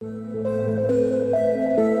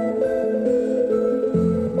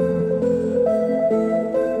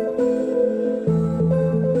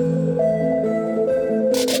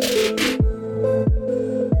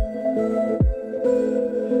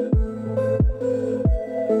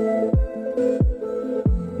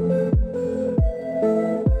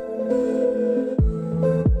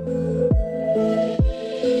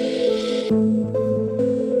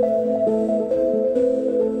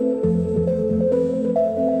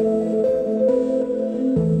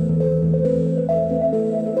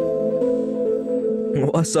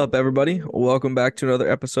What's up, everybody? Welcome back to another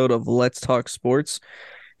episode of Let's Talk Sports.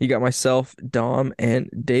 You got myself, Dom,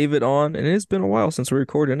 and David on, and it's been a while since we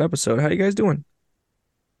recorded an episode. How you guys doing?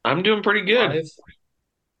 I'm doing pretty good. Alive,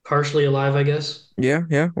 partially alive, I guess. Yeah,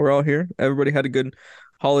 we're all here. Everybody had a good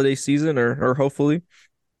holiday season, or hopefully.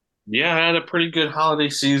 Yeah, I had a pretty good holiday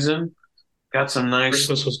season. Got some nice,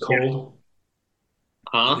 Christmas was cold.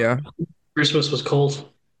 huh? Yeah, Christmas was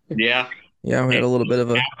cold. Yeah, yeah, we had it, a little bit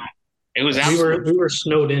of it was We snow. were absolutely. we were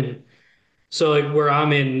snowed in. So like where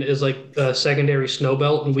I'm in is like a secondary snow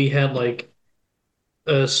belt, and we had like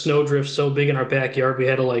a snowdrift so big in our backyard we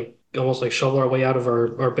had to like almost like shovel our way out of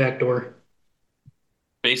our back door.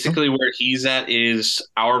 Basically where he's at is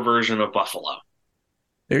our version of Buffalo.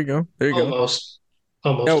 There you go. There you go. Almost.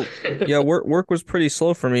 Almost. No, yeah, work was pretty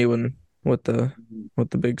slow for me when with the with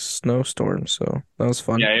the big snowstorm, so that was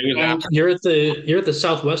fun. Yeah, it was absolutely. You're at the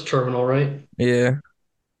Southwest terminal, right? Yeah,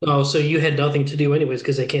 Oh, so you had nothing to do anyways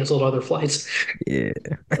because they canceled other flights. yeah.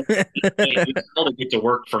 It's still to get to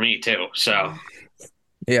work for me too. So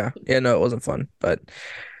Yeah, no, it wasn't fun, but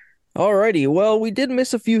alrighty. Well, we did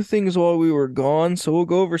miss a few things while we were gone, so we'll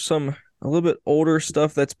go over some a little bit older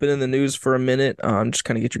stuff that's been in the news for a minute. Just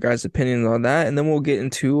kind of get your guys' opinions on that, and then we'll get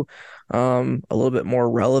into a little bit more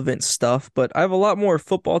relevant stuff. But I have a lot more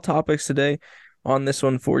football topics today on this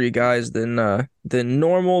one for you guys than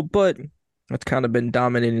normal, but it's kind of been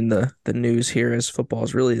dominating the news here as football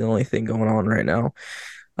is really the only thing going on right now.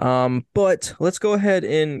 But let's go ahead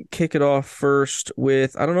and kick it off first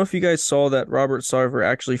with I don't know if you guys saw that Robert Sarver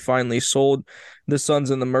actually finally sold the Suns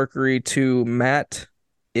and the Mercury to Matt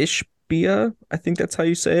Ishbia. I think that's how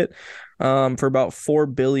you say it. For about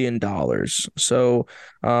 $4 billion. So,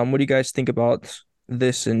 what do you guys think about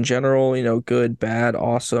this in general? You know, good, bad,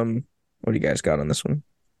 awesome. What do you guys got on this one?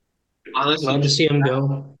 Glad honestly, to see him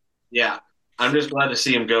go. yeah, I'm just glad to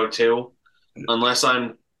see him go too. Unless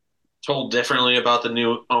I'm told differently about the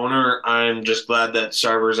new owner, I'm just glad that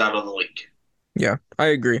Sarver's out of the league. Yeah, I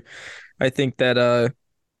agree. I think that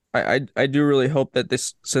I do really hope that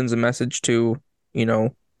this sends a message to, you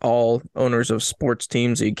know, all owners of sports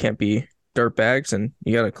teams that you can't be dirtbags and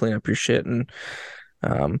you got to clean up your shit. And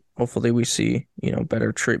hopefully we see, you know,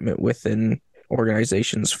 better treatment within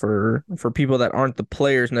organizations for people that aren't the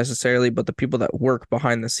players necessarily, but the people that work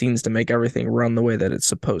behind the scenes to make everything run the way that it's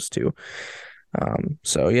supposed to.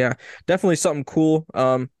 So yeah, definitely something cool.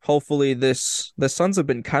 Hopefully the Suns have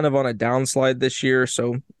been kind of on a downslide this year,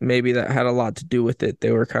 so maybe that had a lot to do with it.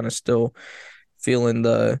 They were kind of still feeling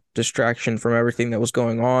the distraction from everything that was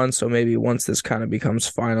going on. So maybe once this kind of becomes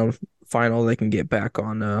final, they can get back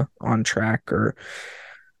on track or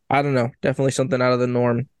I don't know, definitely something out of the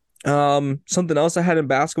norm. Something else I had in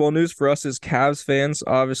basketball news for us as Cavs fans,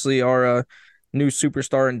 obviously our new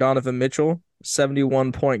superstar in Donovan Mitchell,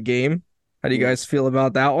 71-point game. How do you guys feel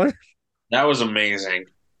about that one? That was amazing.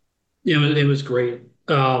 It was great.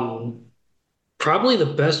 Probably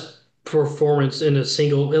the best performance in a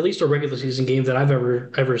single, at least a regular season game that I've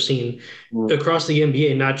ever seen across the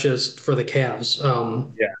NBA, not just for the Cavs.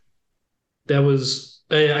 Yeah. That was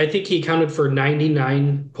I think he accounted for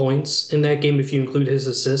 99 points in that game if you include his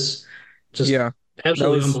assists. Just Yeah, that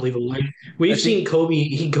absolutely was, unbelievable. Like I we've think, seen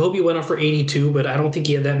Kobe, Kobe went off for 82, but I don't think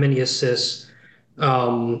he had that many assists.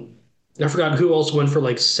 I forgot who else went for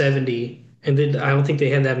like 70, and then I don't think they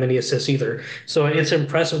had that many assists either. So it's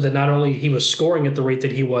impressive that not only he was scoring at the rate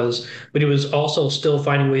that he was, but he was also still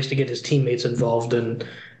finding ways to get his teammates involved, and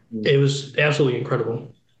it was absolutely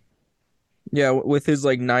incredible. yeah, with his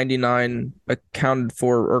like 99 accounted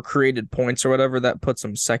for or created points or whatever, that puts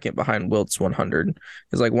him second behind Wilt's 100.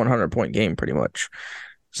 His like 100-point game pretty much.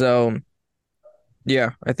 So,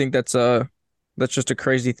 yeah, I think that's just a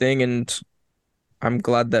crazy thing and I'm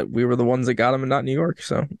glad that we were the ones that got him and not New York.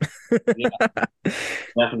 So, Yeah,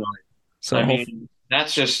 definitely. so I hope mean,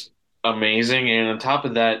 that's just amazing. And on top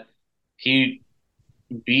of that, he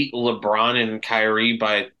beat LeBron and Kyrie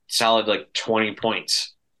by a solid like 20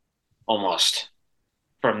 points almost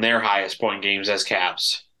from their highest point games as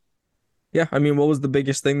Cavs. yeah, I mean, what was the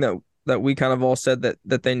biggest thing that we kind of all said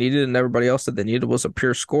that they needed and everybody else said they needed was a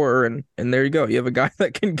pure scorer and there you go. You have a guy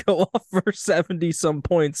that can go off for 70 some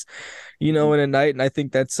points, you know, in a night and I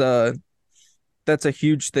think that's a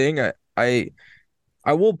huge thing. I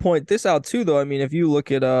will point this out too though. I mean, if you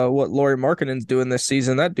look at what Lauri Markkanen's doing this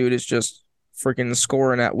season, that dude is just freaking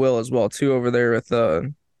scoring at will as well too over there with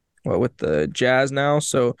the Jazz now.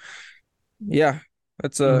 So, yeah,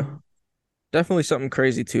 that's a Mm. definitely something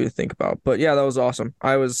crazy too to think about. But yeah, that was awesome.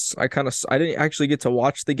 I didn't actually get to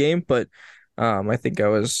watch the game, but I think I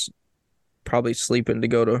was probably sleeping to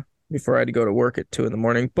go to before I had to go to work at 2 in the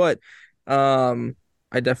morning. But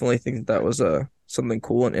I definitely think that was something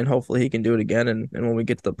cool, and hopefully he can do it again. And when we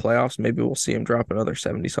get to the playoffs, maybe we'll see him drop another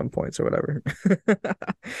 70 some points or whatever.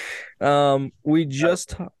 Um, we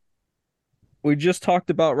just we just talked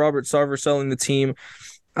about Robert Sarver selling the team.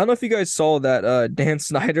 I don't know if you guys saw that Dan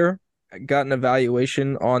Snyder got an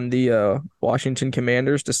evaluation on the Washington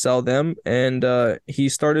Commanders to sell them, and he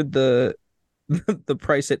started the the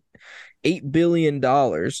price at $8 billion,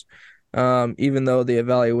 even though the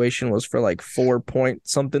evaluation was for like 4 point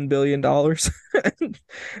something billion.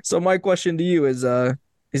 So my question to you is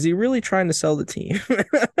he really trying to sell the team?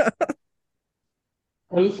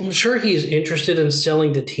 I'm sure he's interested in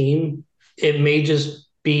selling the team. It may just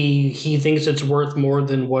be he thinks it's worth more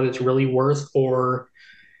than what it's really worth, or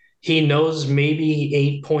he knows maybe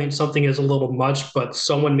 8 point something is a little much, but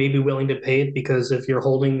someone may be willing to pay it because if you're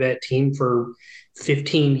holding that team for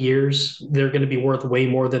 15 years, they're going to be worth way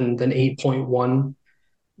more than 8.1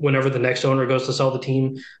 whenever the next owner goes to sell the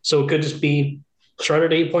team. So it could just be start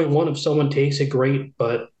at 8.1. If someone takes it, great.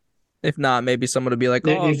 But If not, maybe someone would be like,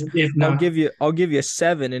 "Oh, if not, I'll give you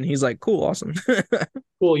 7," and he's like, "Cool, awesome."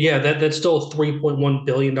 well, yeah, that's still $3.1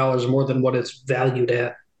 billion more than what it's valued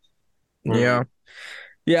at. Yeah.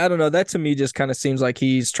 Yeah, I don't know. That to me just kind of seems like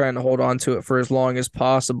he's trying to hold on to it for as long as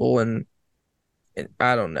possible, and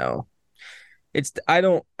I don't know. It's I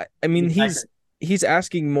don't I mean he's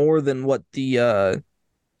asking more than what the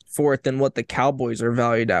for it than what the Cowboys are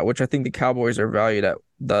valued at, which I think the Cowboys are valued at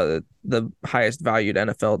the highest valued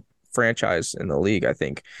NFL franchise in the league, I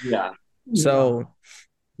think. Yeah. So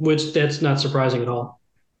Which that's not surprising at all.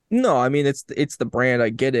 no, I mean it's the brand, I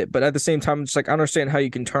get it, but at the same time, it's like I understand how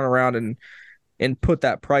you can turn around and put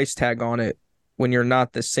that price tag on it when you're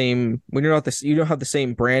not the same, when you're not this, you don't have the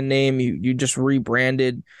same brand name, you just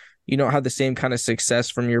rebranded, you don't have the same kind of success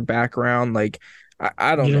from your background. Like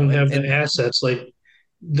I don't You know. don't have the And assets like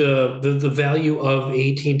the value of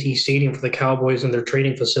AT&T Stadium for the Cowboys and their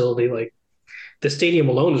training facility. Like the stadium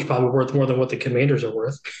alone is probably worth more than what the Commanders are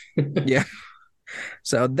worth. yeah.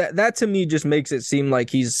 So that to me just makes it seem like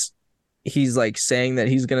he's like saying that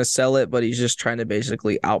he's gonna sell it, but he's just trying to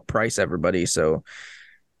basically outprice everybody so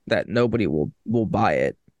that nobody will buy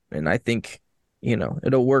it. And I think,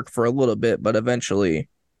 it'll work for a little bit, but eventually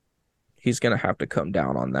he's gonna have to come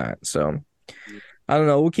down on that. So I don't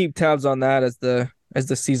know. We'll keep tabs on that as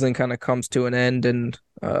the season kind of comes to an end, and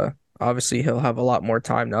obviously he'll have a lot more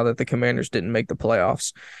time now that the Commanders didn't make the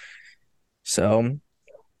playoffs. So,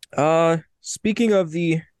 speaking of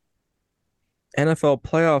the NFL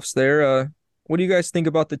playoffs, what do you guys think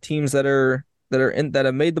about the teams that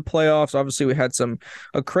have made the playoffs? Obviously, we had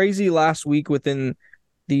a crazy last week within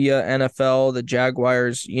the NFL. The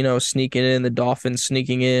Jaguars, sneaking in, the Dolphins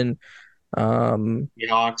sneaking in.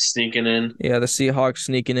 Seahawks sneaking in. Yeah, the Seahawks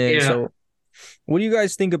sneaking in. Yeah. So, what do you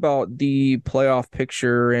guys think about the playoff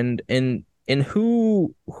picture, and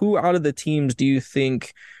who out of the teams do you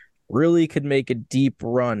think really could make a deep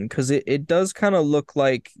run? Because it does kind of look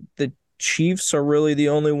like the Chiefs are really the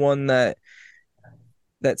only one that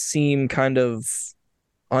seem kind of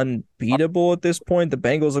unbeatable at this point. The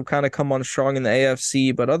Bengals have kind of come on strong in the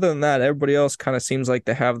AFC, but other than that, everybody else kind of seems like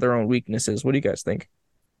they have their own weaknesses. What do you guys think?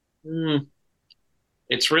 Hmm.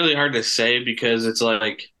 It's really hard to say because it's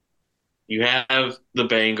like you have the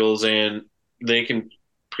Bengals and they can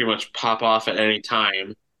pretty much pop off at any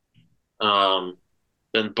time. Um,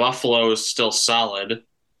 then Buffalo is still solid.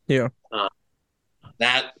 Yeah. Uh,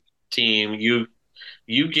 that team, you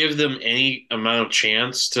give them any amount of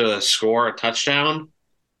chance to score a touchdown,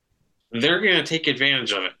 they're going to take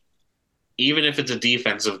advantage of it, even if it's a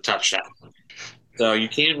defensive touchdown. So you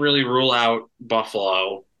can't really rule out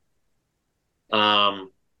Buffalo.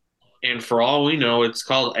 And for all we know, it's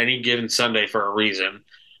called Any Given Sunday for a reason.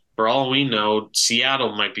 For all we know,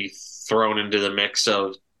 Seattle might be thrown into the mix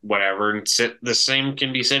of whatever, and the same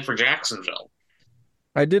can be said for Jacksonville.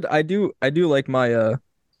 I do like my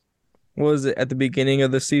what was it at the beginning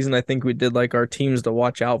of the season? I think we did like our teams to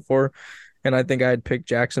watch out for, and I think I had picked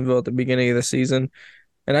Jacksonville at the beginning of the season.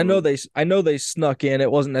 And I know they snuck in.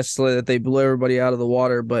 It wasn't necessarily that they blew everybody out of the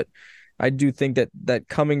water, but I do think that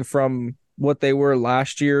coming from what they were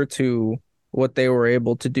last year to what they were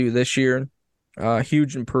able to do this year,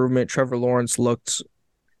 huge improvement. Trevor Lawrence looked,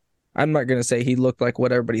 I'm not going to say he looked like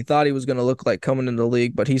what everybody thought he was going to look like coming into the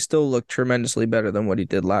league, but he still looked tremendously better than what he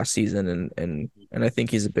did last season. And I think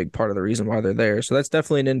he's a big part of the reason why they're there. So that's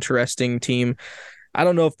definitely an interesting team. I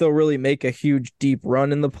don't know if they'll really make a huge deep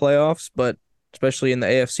run in the playoffs, but especially in the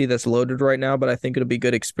AFC that's loaded right now, but I think it'll be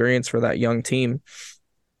good experience for that young team.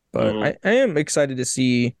 But I am excited to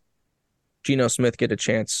see Geno Smith get a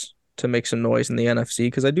chance to make some noise in the NFC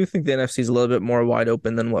because I do think the NFC is a little bit more wide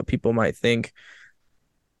open than what people might think.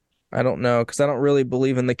 I don't know because I don't really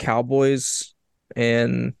believe in the Cowboys,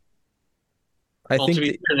 and I Well, to think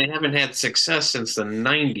be that fair, they haven't had success since the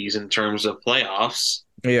 '90s in terms of playoffs.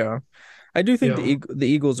 yeah, I do think Yeah. The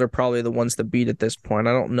Eagles are probably the ones to beat at this point.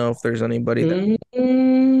 I don't know if there's anybody that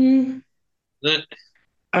Mm, The-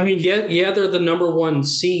 I mean, yeah, they're the number one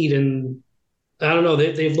seed, and I don't know.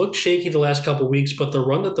 They've looked shaky the last couple of weeks, but the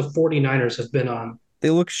run that the 49ers have been on, they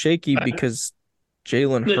look shaky I- because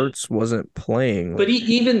Jalen but Hurts wasn't playing. but Like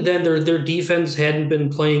even then, their defense hadn't been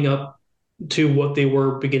playing up to what they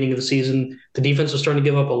were beginning of the season. The defense was starting to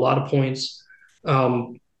give up a lot of points.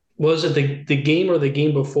 Um, was it the game or the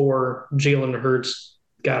game before Jalen Hurts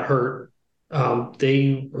got hurt?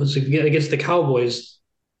 They was against the Cowboys.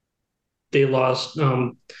 They lost.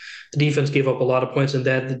 The defense gave up a lot of points, and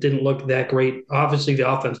that didn't look that great. Obviously, the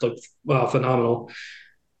offense looked phenomenal.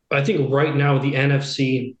 I think right now the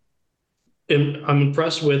NFC, I'm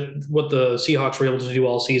impressed with what the Seahawks were able to do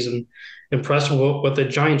all season. Impressed with what the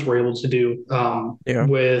Giants were able to do yeah,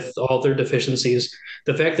 with all their deficiencies.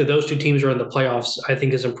 The fact that those two teams are in the playoffs, I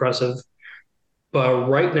think, is impressive. But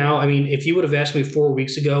right now, I mean, if you would have asked me 4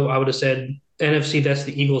 weeks ago, I would have said NFC, that's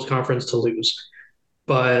the Eagles conference to lose.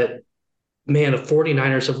 But man, the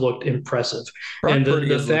 49ers have looked impressive. Brock And Purdy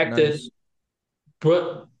the has looked fact that nice.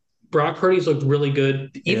 Brock Purdy's looked really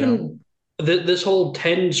good. Yeah, Even this whole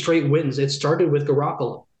 10 straight wins, it started with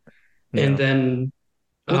Garoppolo. And yeah. then,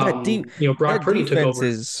 Well, Brock Purdy took over.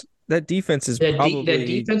 that defense is That probably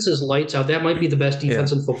defense is lights out. That might be the best yeah,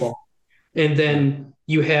 defense in football. And yeah. then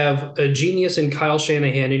you have a genius in Kyle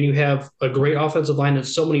Shanahan, and you have a great offensive line and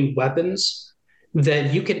so many weapons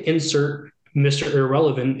that you can insert Mr.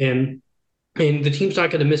 Irrelevant in, and the team's not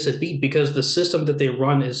going to miss a beat because the system that they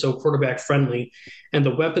run is so quarterback friendly, and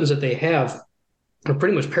the weapons that they have are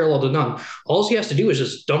pretty much parallel to none. All he has to do is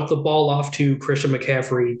just dump the ball off to Christian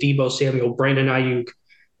McCaffrey, Debo Samuel, Brandon Ayuk,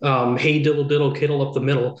 hey diddle diddle Kittle up the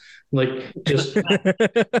middle. Like just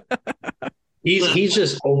he's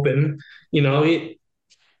just open. You know,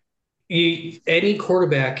 any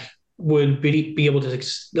quarterback would be able to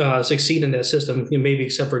succeed in that system. Maybe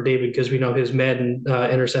except for David because we know his Madden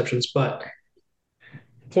interceptions. But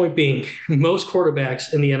point being, most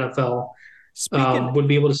quarterbacks in the NFL Speaking, would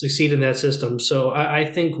be able to succeed in that system. So I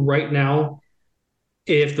think right now,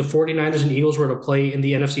 if the 49ers and Eagles were to play in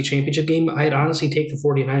the NFC Championship game, I'd honestly take the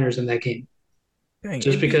 49ers in that game. dang,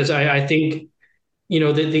 Just because I think, the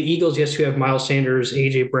Eagles, yes, you have Miles Sanders,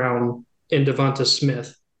 A.J. Brown, and Devonta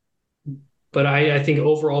Smith. But I think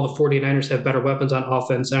overall the 49ers have better weapons on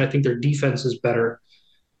offense, and I think their defense is better.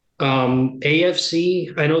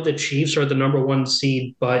 AFC, I know the Chiefs are the number one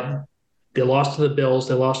seed, but they lost to the Bills.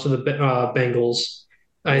 They lost to the Bengals.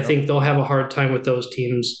 I yeah. think they'll have a hard time with those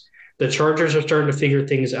teams. The Chargers are starting to figure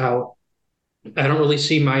things out. I don't really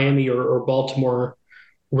see Miami or Baltimore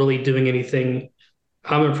really doing anything.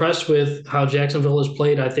 I'm impressed with how Jacksonville has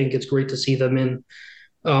played. I think it's great to see them in.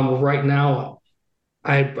 Right now,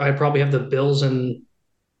 I probably have the Bills, and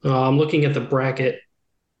I'm looking at the bracket.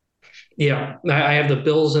 Yeah, I have the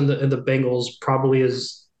Bills and the Bengals probably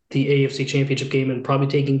as the AFC Championship game, and probably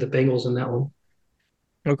taking the Bengals in that one.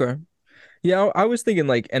 Okay. Yeah, I was thinking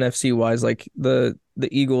like NFC wise, like the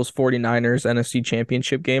Eagles 49ers NFC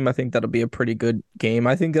Championship game. I think that'll be a pretty good game.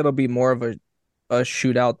 I think that'll be more of a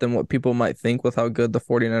shootout than what people might think with how good the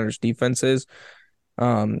 49ers defense is.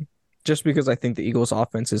 Um, just because I think the Eagles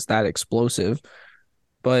offense is that explosive.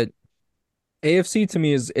 But AFC to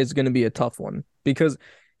me is going to be a tough one because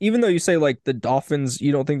even though you say like the Dolphins,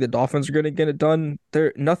 you don't think the Dolphins are going to get it done.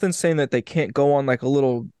 There nothing's saying that they can't go on like a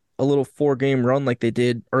little 4 game run like they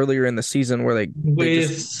did earlier in the season where they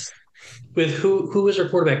just With who is their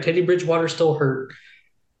quarterback? Teddy Bridgewater still hurt.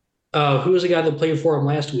 Who was the guy that played for him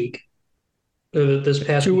last week? This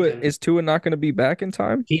past Tua weekend. is Tua not going to be back in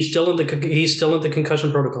time? He's still in the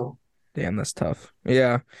concussion protocol. Damn, that's tough.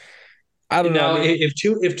 Yeah. I don't know. I Now, mean,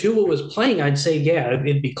 if Tua was playing, I'd say yeah,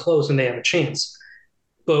 it'd be close and they have a chance.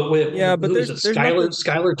 But with yeah, but who is it, there's nothing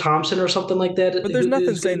Skylar Thompson or something like that, but there's who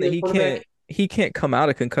nothing is going to saying be that the quarterback? he can't come out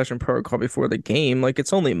of concussion protocol before the game. Like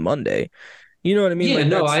it's only Monday. You know what I mean? Yeah, Like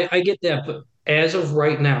no, that's I get that, but as of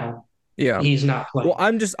right now, yeah. he's not Well, playing.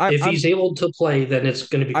 I'm just If he's able to play, then it's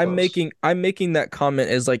going to be close. I'm making that comment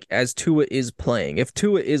as like as Tua is playing. If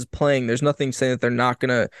Tua is playing, there's nothing saying that they're not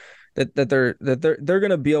gonna they're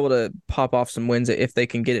gonna be able to pop off some wins if they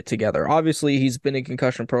can get it together. Obviously, he's been in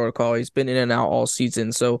concussion protocol. He's been in and out all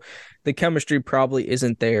season, so the chemistry probably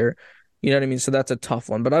isn't there. You know what I mean? So that's a tough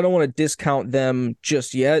one. But I don't want to discount them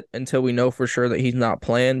just yet until we know for sure that he's not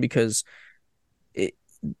playing because it,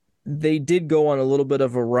 they did go on a little bit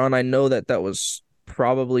of a run. I know that was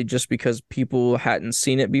probably just because people hadn't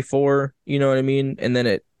seen it before, you know what I mean? And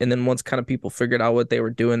then once kind of people figured out what they were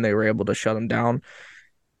doing, they were able to shut them down.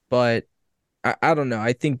 But I don't know.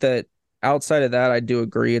 I think that outside of that, I do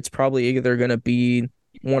agree. It's probably either going to be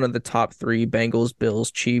one of the top three: Bengals, Bills,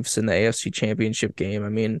 Chiefs in the AFC Championship game. I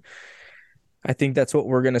mean, I think that's what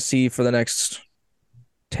we're going to see for the next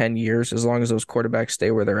 10 years as long as those quarterbacks stay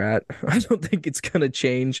where they're at. I don't think it's going to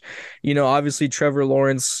change. You know, obviously Trevor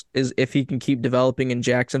Lawrence is, if he can keep developing in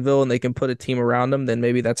Jacksonville and they can put a team around him, then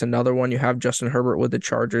maybe that's another one. You have Justin Herbert with the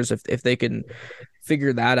Chargers. If they can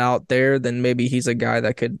figure that out there, then maybe he's a guy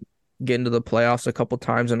that could get into the playoffs a couple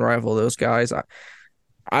times and rival those guys.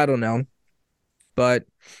 I don't know. But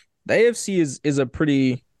the AFC is a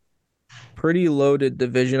pretty loaded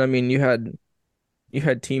division. I mean, you had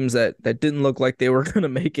teams that didn't look like they were going to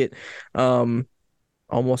make it,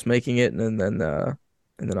 almost making it, and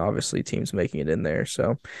then obviously teams making it in there.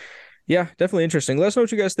 So yeah, definitely interesting. Let us know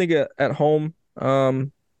what you guys think at home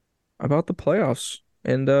about the playoffs,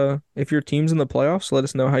 and if your team's in the playoffs, let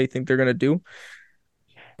us know how you think they're going to do.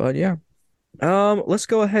 But yeah. Let's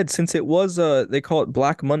go ahead since it was they call it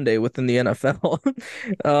Black Monday within the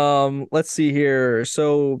NFL. Let's see here.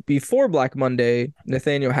 So before Black Monday,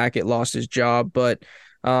 Nathaniel Hackett lost his job, but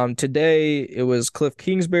today it was Cliff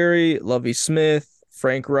Kingsbury, Lovie Smith,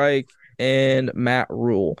 Frank Reich, and Matt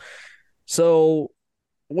Rule. So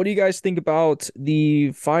what do you guys think about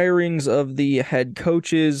the firings of the head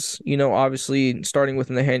coaches? You know, obviously starting with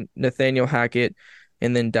Nathaniel Hackett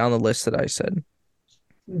and then down the list that I said.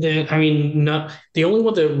 I mean, not the only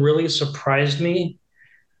one that really surprised me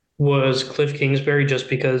was Cliff Kingsbury just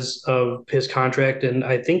because of his contract, and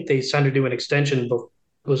I think they signed to do an extension.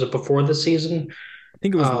 Was it before the season? I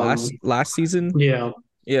think it was Um, last season. yeah.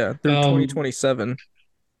 Yeah, through Um, 2027.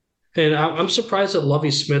 and I'm surprised that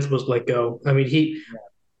Lovie Smith was let go. I mean,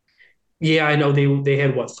 yeah, I know they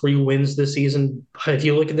had what 3 wins this season. But if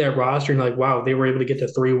you look at that roster, and you're like, wow, they were able to get to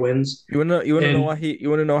 3 wins, You wanna know and why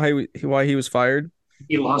he was fired?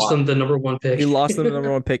 he lost Wow. them the number one He pick. lost them the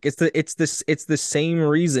number one pick. It's the same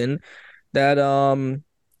reason that oh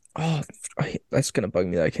that's gonna bug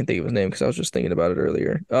me that I can't think of his name because I was just thinking about it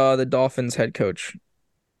earlier. The Dolphins head coach,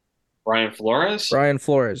 Brian Flores? Brian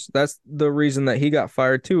Flores. That's the reason that he got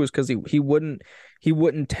fired too, is because he wouldn't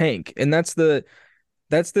tank. And that's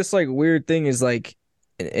this like weird thing is like,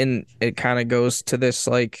 and it kind of goes to this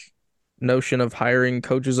like notion of hiring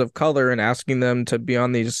coaches of color and asking them to be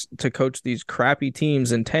on these to coach these crappy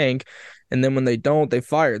teams and tank, and then when they don't, they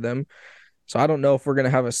fire them. So I don't know if we're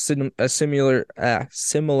gonna have a similar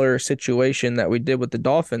situation that we did with the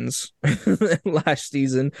Dolphins last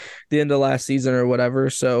season, the end of last season or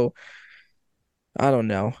whatever. So I don't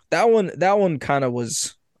know. That one kind of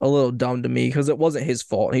was a little dumb to me because it wasn't his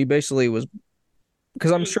fault. He basically was,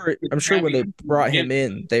 because I'm sure when they brought him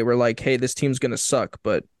in, they were like, "Hey, this team's gonna suck,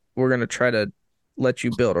 but we're gonna try to let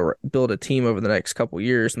you build a team over the next couple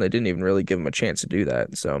years," and they didn't even really give him a chance to do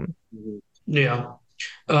that. So Yeah.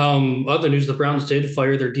 Other news: the Browns did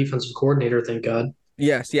fire their defensive coordinator. Thank God.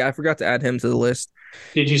 yes, yeah, I forgot to add him to the list.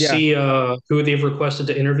 Did you Yeah, see who they've requested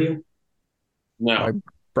to interview? by No.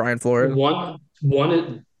 Brian Flores.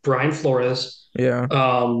 One Brian Flores. Yeah,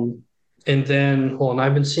 And then hold on,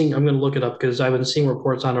 I'm gonna look it up because I've been seeing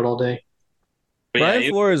reports on it all day. But yeah,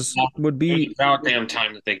 Brian Flores would it was be about damn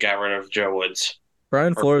time that they got rid of Joe Woods.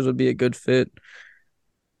 Brian Flores would be a good fit.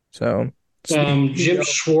 So speaking Jim of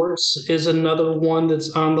Schwartz is another one that's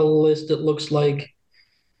on the list, it looks like.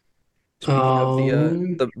 speaking of the uh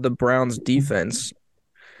Um, the the Browns defense,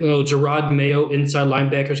 Gerard Mayo, inside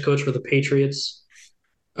linebackers coach for the Patriots.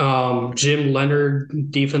 Jim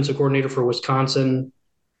Leonard, defensive coordinator for Wisconsin,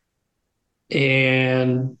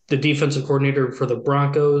 and the defensive coordinator for the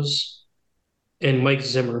Broncos, and Mike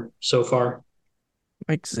Zimmer so far.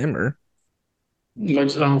 Mike Zimmer.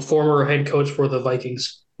 Former head coach for the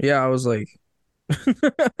Vikings. Yeah, I was like,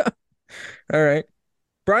 all right.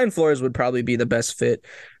 Brian Flores would probably be the best fit.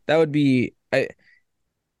 That would be I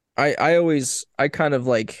kind of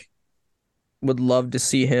like would love to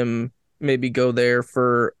see him maybe go there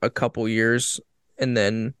for a couple years and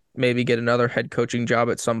then maybe get another head coaching job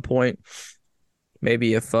at some point.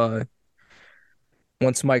 Maybe if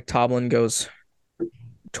once Mike Tomlin goes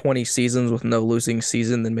 20 seasons with no losing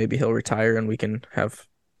season, then maybe he'll retire and we can have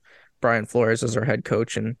Brian Flores as our head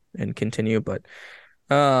coach and continue. But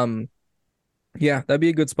um yeah, that'd be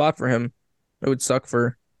a good spot for him. It would suck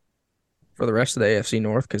for the rest of the AFC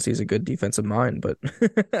North because he's a good defensive mind, but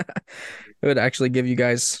it would actually give you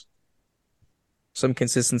guys some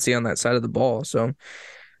consistency on that side of the ball. So,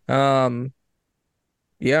 um,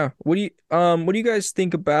 yeah. What do you guys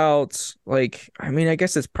think about like? I mean, I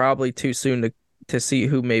guess it's probably too soon see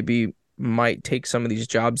who maybe might take some of these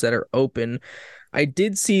jobs that are open. I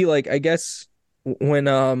did see, like, I guess when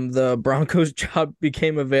the Broncos job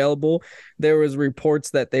became available, there was reports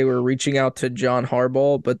that they were reaching out to John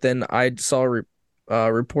Harbaugh, but then I saw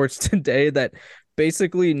reports today that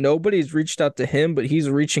basically nobody's reached out to him, but he's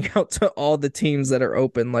reaching out to all the teams that are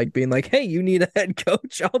open, like being like, "Hey, you need a head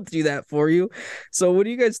coach? I'll do that for you." So, what do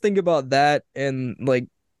you guys think about that? And like,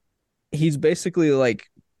 he's basically like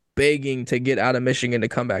begging to get out of Michigan to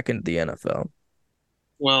come back into the NFL.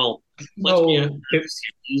 Well, let's be No,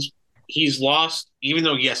 honest. He's lost, even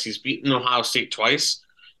though yes, he's beaten Ohio State twice.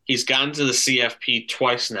 He's gotten to the CFP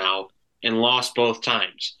twice now and lost both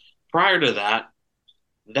times. Prior to that,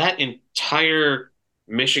 that entire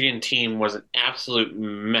Michigan team was an absolute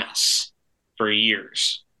mess for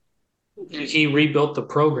years. he rebuilt the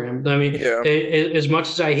program. I mean, Yeah. as much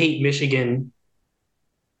as I hate Michigan,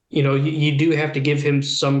 you do have to give him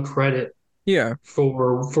some credit Yeah.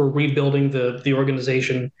 for rebuilding the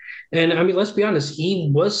organization. And I mean, let's be honest, he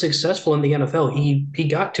was successful in the NFL. He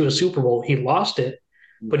got to a Super Bowl. He lost it,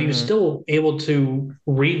 but he was Hmm. still able to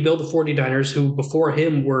rebuild the 49ers, who before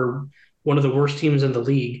him were one of the worst teams in the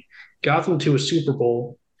league, got them to a Super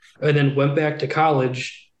Bowl, and then went back to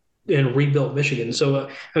college and rebuilt Michigan. So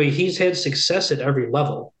I mean, he's had success at every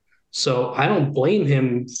level. So I don't blame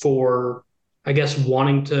him for, I guess,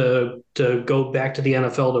 wanting to go back to the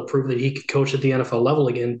NFL to prove that he could coach at the NFL level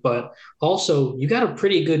again. But also, you got a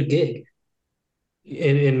pretty good gig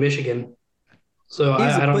in Michigan. So Is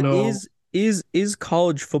I don't but know. is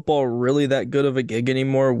college football really that good of a gig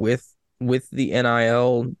anymore with the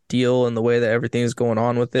NIL deal and the way that everything is going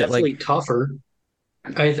on with it? Like, Definitely tougher.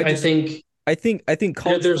 I I just think I think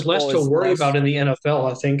college there's less football to is worry about less. in the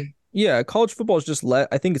NFL. I think. Yeah, college football is just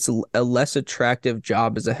I think it's a less attractive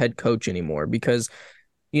job as a head coach anymore because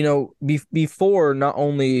before, not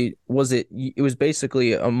only was it was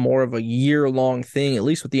basically a more of a year-long thing, at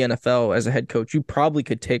least with the NFL as a head coach, you probably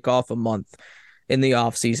could take off a month in the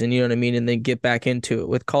off season, you know what I mean, and then get back into it.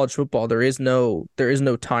 With college football, there is no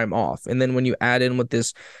time off. And then when you add in with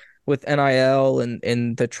NIL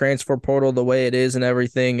and the transfer portal the way it is and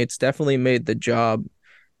everything, it's definitely made the job,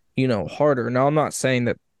 harder. Now, I'm not saying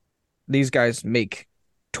that these guys make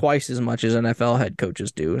twice as much as NFL head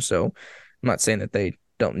coaches do. So I'm not saying that they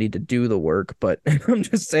don't need to do the work, but I'm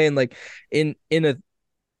just saying like in a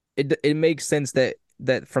it makes sense that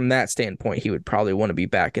from that standpoint he would probably want to be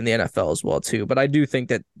back in the NFL as well too. But I do think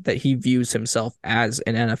that he views himself as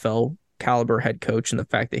an NFL caliber head coach, and the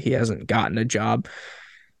fact that he hasn't gotten a job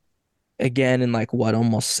again in like what,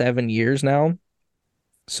 almost 7 years now.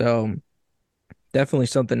 So definitely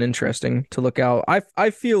something interesting to look out. I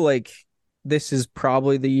feel like this is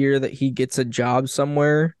probably the year that he gets a job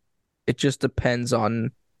somewhere. It just depends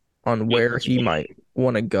on where he might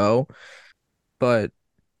want to go. But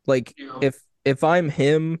like, if I'm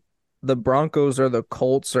him, the Broncos or the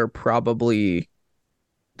Colts are probably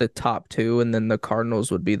the top two, and then the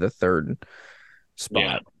Cardinals would be the third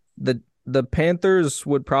Yeah. spot. The Panthers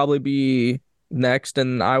would probably be next,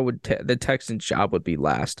 and the Texans job would be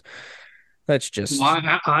last. That's Well,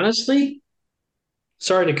 just honestly,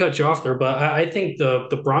 sorry to cut you off there, but I think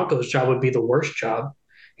the Broncos job would be the worst job.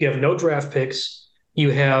 You have no draft picks. You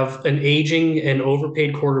have an aging and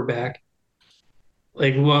overpaid quarterback.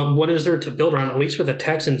 Like, well, what is there to build around? At least for the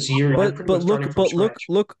Texans, you're But pretty but much starting look from but look scratch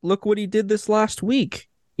look look what he did this last week.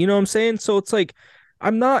 You know what I'm saying? So it's like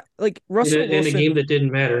I'm not like Russell in a game Wilson, that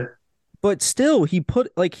didn't matter. but still he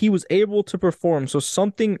was able to perform. So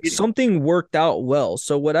something worked out well.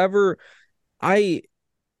 So whatever I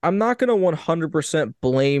I'm not gonna 100%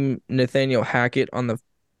 blame Nathaniel Hackett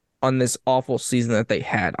on this awful season that they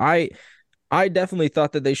had. I definitely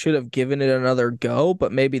thought that they should have given it another go,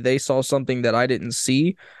 but maybe they saw something that I didn't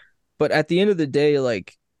see. But at the end of the day,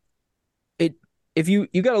 like it if you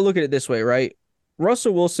got to look at it this way, right?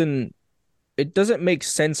 Russell Wilson, it doesn't make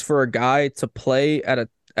sense for a guy to play at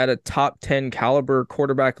a top 10 caliber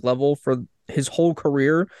quarterback level for his whole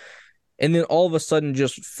career and then all of a sudden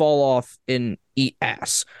just fall off and eat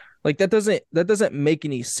ass. Like that doesn't make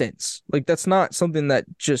any sense. Like that's not something that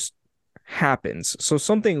just happens. So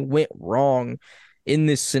something went wrong in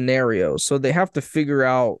this scenario. So they have to figure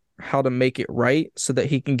out how to make it right so that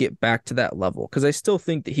he can get back to that level. Because I still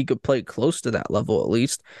think that he could play close to that level at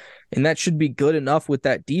least. And that should be good enough with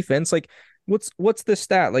that defense. Like what's the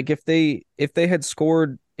stat? Like if they had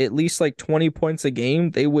scored at least like 20 points a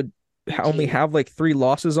game, they would only 18. have like 3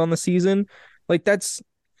 losses on the season. Like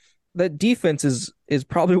that defense is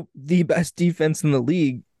probably the best defense in the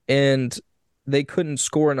league, and they couldn't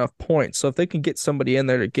score enough points. So if they can get somebody in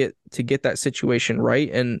there to get that situation right,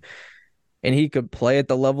 and and he could play at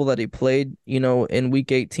the level that he played, in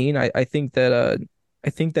week 18, I think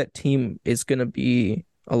that team is gonna be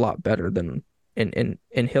a lot better than and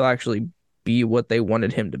he'll actually be what they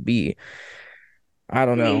wanted him to be. I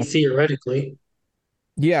don't I mean, know. theoretically.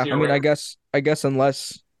 Yeah, I mean, Theoretically, I guess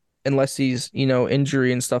unless he's,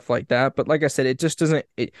 injury and stuff like that. But like I said, it just doesn't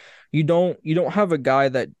you don't have a guy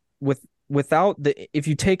that without the if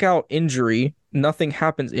you take out injury, nothing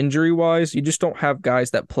happens injury wise. You just don't have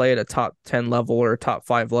guys that play at a top 10 level or a top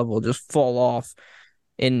 5 level just fall off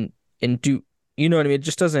and do you know what I mean? It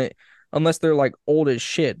just doesn't unless they're like old as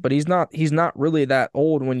shit, but he's not really that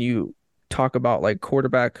old when you talk about like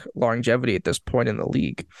quarterback longevity at this point in the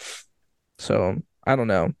league. So I don't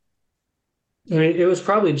know. I mean, it was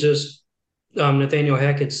probably just Nathaniel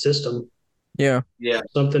Hackett's system. Yeah. yeah,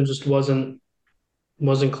 Something just wasn't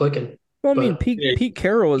clicking. Well, I mean, But Pete yeah, Pete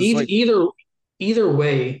Carroll is like, either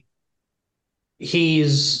way,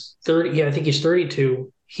 he's 30. Yeah, I think he's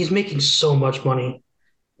 32. He's making so much money.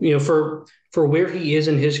 For where he is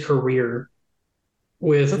in his career but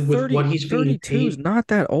with what he's being 32 is paid. not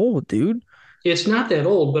that old, dude. It's not that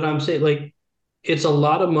old, but I'm saying like it's a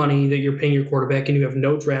lot of money that you're paying your quarterback, and you have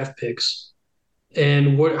no draft picks.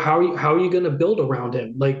 And how are you going to build around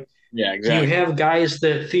him? Like yeah, you exactly. have guys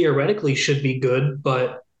that theoretically should be good,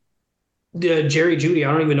 but Jerry Judy,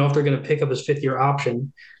 I don't even know if they're going to pick up his 5th year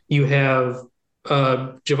option. You have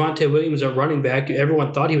Javonte Williams at running back.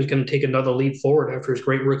 Everyone thought he was going to take another leap forward after his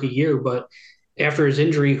great rookie year, but after his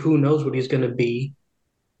injury, who knows what he's going to be?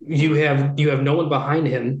 You have no one behind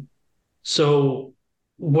him. So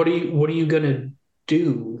what are you going to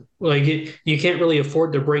do? Like you can't really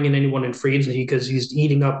afford to bring in anyone in free agency because he's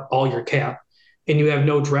eating up all your cap, and you have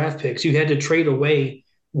no draft picks. You had to trade away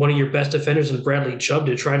one of your best defenders in Bradley Chubb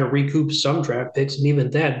to try to recoup some draft picks, and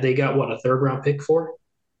even that they got what, a third round pick for?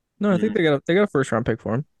 No, I think Mm. they got a first round pick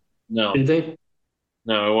for him. No, Did they?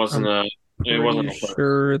 no, I'm it wasn't pretty a first.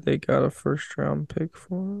 sure they got a first round pick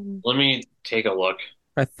for him. Let me take a look.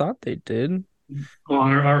 I thought they did. Well,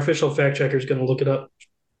 our official fact checker is going to look it up.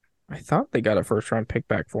 I thought they got a first round pick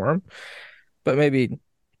back for him, but maybe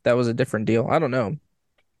that was a different deal. I don't know.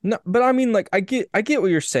 No, but I mean, like, I get what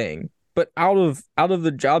you're saying. But out of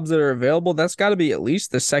the jobs that are available, that's got to be at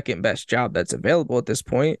least the second best job that's available at this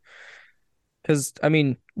point. Because I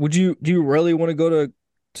mean, would you do you really want to go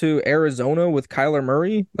to Arizona with Kyler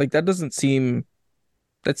Murray? Like that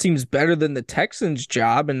seems better than the Texans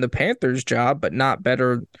job and the Panthers job, but not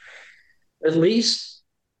better At least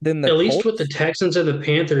than the at least with the Colts. Texans and the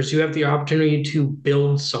Panthers, you have the opportunity to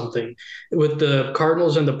build something. With the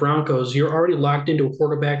Cardinals and the Broncos, you're already locked into a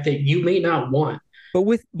quarterback that you may not want. But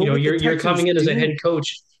with the You're Texans, coming in as a head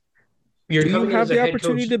coach. You're do you coming in have as a the head coach.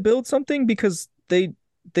 opportunity to build something because they're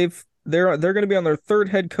going to be on their third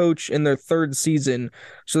head coach in their third season,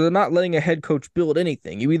 so they're not letting a head coach build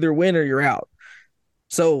anything. You either win or you're out.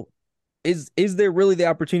 So is there really the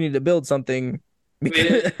opportunity to build something? I mean,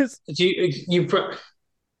 Because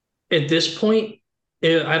at this point,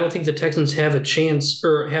 I don't think the Texans have a chance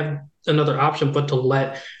or have another option but to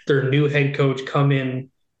let their new head coach come in,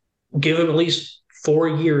 give him at least 4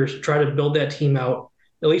 years, try to build that team out.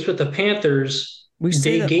 At least with the Panthers, we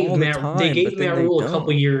say that all the They time, gave but then Matt they Rule a couple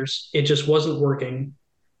don't. years. It just wasn't working. All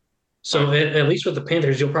So right. at least with the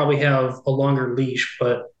Panthers, you'll probably have a longer leash.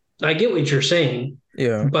 But I get what you're saying.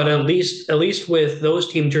 Yeah. But at least with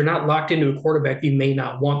those teams, you're not locked into a quarterback you may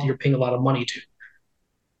not want that you're paying a lot of money to.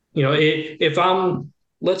 If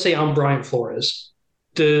let's say I'm Brian Flores,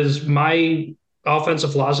 does my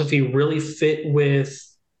offensive philosophy really fit with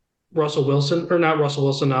Russell Wilson or not Russell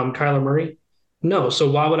Wilson, Kyler Murray? No. So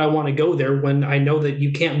why would I want to go there when I know that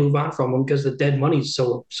you can't move on from him because the dead money's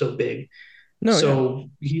so big? No, yeah. So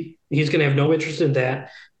he's going to have no interest in that.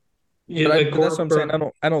 But that's what I'm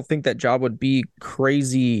saying. I don't think that job would be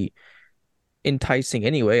crazy enticing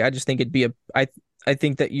anyway. I just think it'd be I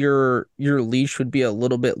think that your leash would be a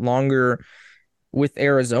little bit longer with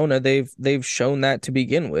Arizona. They've shown that to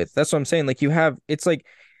begin with. That's what I'm saying. Like you have it's like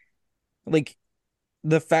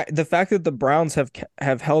the fact that the Browns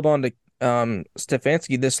have held on to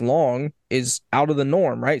Stefanski this long is out of the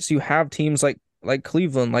norm, right? So you have teams like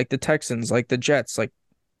Cleveland, like the Texans, like the Jets, like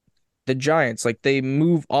the Giants, like they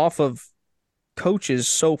move off of coaches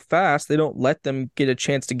so fast, they don't let them get a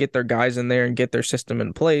chance to get their guys in there and get their system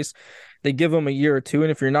in place. They give them a year or two,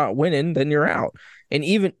 and if you're not winning, then you're out. And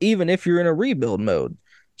even if you're in a rebuild mode.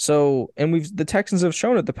 So, and the Texans have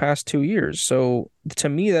shown it the past 2 years. So to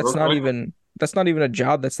me, Real quick, that's not even a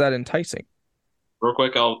job that's that enticing. real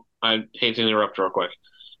quick, I hate to interrupt real quick,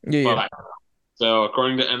 Yeah, yeah. but so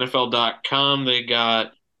according to NFL.com, they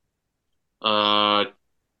got uh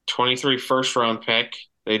 23 first round pick.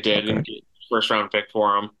 They did Okay. and first round pick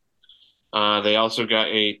for him. They also got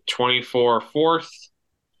a 24 fourth,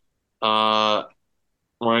 uh,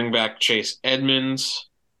 running back Chase Edmonds,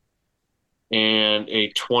 and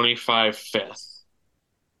a 25 fifth.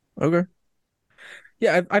 Okay.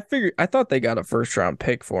 Yeah, I figured I thought they got a first round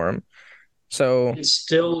pick for him. So It's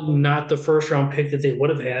still not the first round pick that they would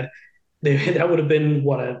have had. That would have been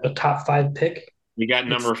what a top five pick, You got it's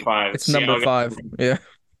number 5. it's number Seattle got 5. Yeah.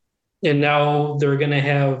 and now they're going to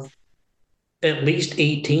have at least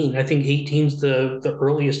 18. I think 18's the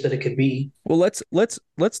earliest that it could be. Well,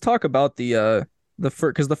 let's talk about the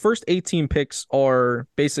first, because the first 18 picks are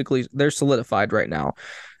basically they're solidified right now.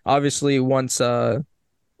 Obviously, once the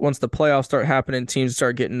playoffs start happening, teams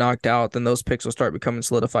start getting knocked out, then those picks will start becoming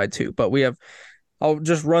solidified too. But we have I'll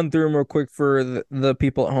just run through them real quick for the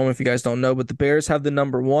people at home if you guys don't know. But the Bears have the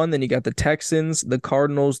number 1. Then you got the Texans, the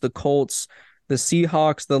Cardinals, the Colts, the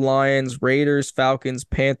Seahawks, the Lions, Raiders, Falcons,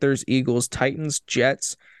 Panthers, Eagles, Titans,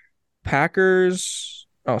 Jets, Packers.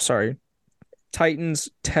 Oh, sorry. Titans,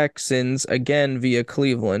 Texans, again via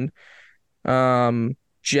Cleveland.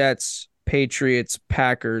 Jets, Patriots,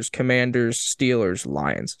 Packers, Commanders, Steelers,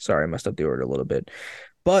 Lions. Sorry, I messed up the order a little bit.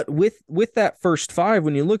 But with that first 5,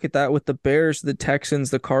 when you look at that, with the Bears, the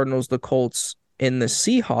Texans, the Cardinals, the Colts, and the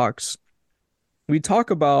Seahawks, we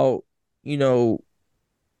talk about,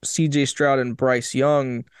 CJ Stroud and Bryce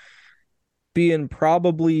Young being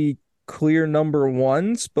probably clear number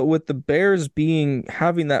 1s, but with the Bears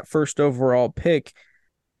having that first overall pick,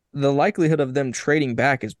 the likelihood of them trading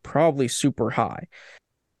back is probably super high.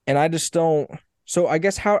 And I just don't. So I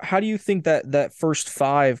guess how do you think that first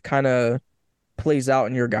 5 kind of plays out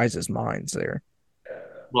in your guys' minds there?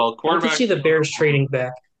 Well, I could see the Bears trading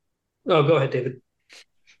back. Oh, go ahead, David.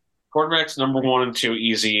 quarterbacks number 1 and 2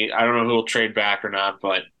 easy. I don't know who will trade back or not,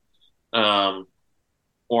 but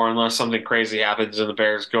or unless something crazy happens and the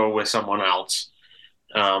Bears go with someone else.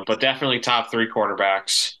 But definitely top 3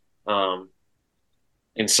 quarterbacks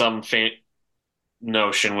in some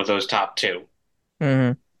notion with those top 2.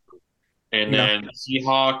 Mm-hmm. And Yeah. then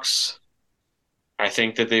Seahawks, I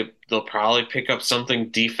think that they'll probably pick up something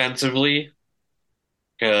defensively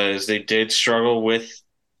because they did struggle with,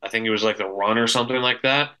 I think it was like the run or something like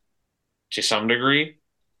that to some degree.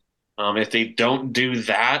 If they don't do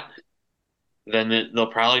that, then they'll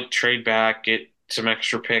probably trade back, get some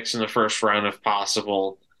extra picks in the first round if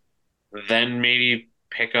possible, then maybe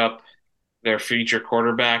pick up their future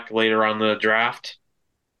quarterback later on the draft.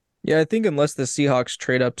 Yeah, I think unless the Seahawks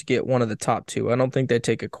trade up to get one of the top 2, I don't think they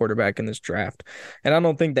take a quarterback in this draft. And I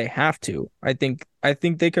don't think they have to. I think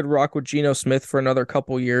they could rock with Geno Smith for another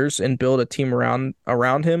couple years and build a team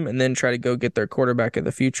around him and then try to go get their quarterback in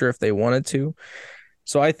the future if they wanted to.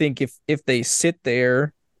 So I think if they sit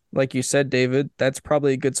there, like you said, David, that's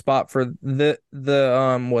probably a good spot for the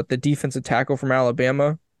defensive tackle from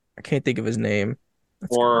Alabama. I can't think of his name.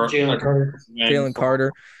 Or Jalen Carter. Jalen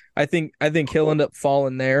Carter. I think he'll end up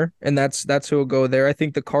falling there, and that's who will go there. I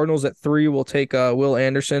think the Cardinals at 3 will take Will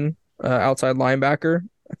Anderson, outside linebacker,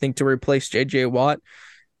 I think to replace J.J. Watt.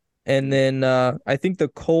 And then I think the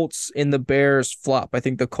Colts and the Bears flop. I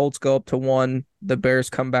think the Colts go up to 1, the Bears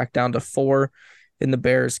come back down to 4, and the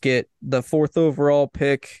Bears get the 4th overall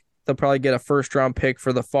pick. They'll probably get a first round pick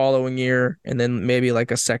for the following year, and then maybe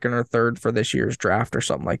like a 2nd or 3rd for this year's draft or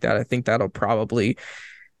something like that. I think that'll probably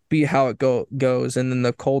be how it goes. And then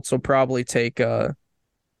the Colts will probably take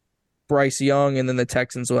Bryce Young, and then the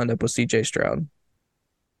Texans will end up with CJ Stroud.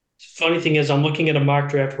 Funny thing is, I'm looking at a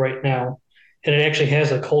mock draft right now, and it actually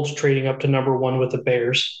has the Colts trading up to number 1 with the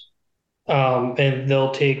Bears. And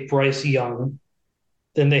they'll take Bryce Young.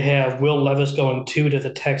 Then they have Will Levis going 2 to the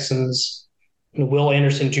Texans, and Will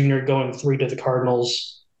Anderson Jr. going 3 to the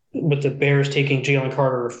Cardinals, with the Bears taking Jalen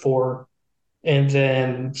Carter at 4. And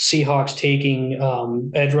then Seahawks taking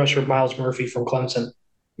edge rusher Miles Murphy from Clemson.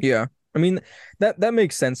 Yeah. I mean, that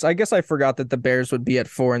makes sense. I guess I forgot that the Bears would be at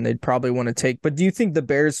 4 and they'd probably want to take, but do you think the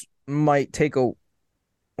Bears might take well,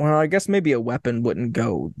 I guess maybe a weapon wouldn't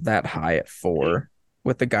go that high at 4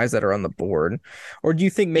 with the guys that are on the board. Or do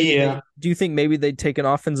you think maybe they'd take an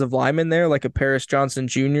offensive lineman there, like a Paris Johnson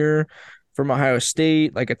Jr. from Ohio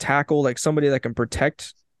State, like a tackle, like somebody that can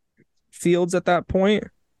protect Fields at that point?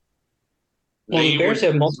 Well, the Bears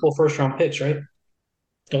have multiple first round picks, right?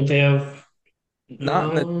 Don't they have?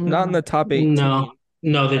 Not in the top 18.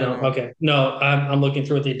 No, they don't. Okay, no, I'm looking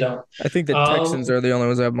through it. They don't. I think the Texans are the only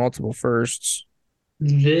ones that have multiple firsts.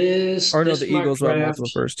 The Eagles will have multiple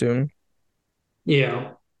firsts too.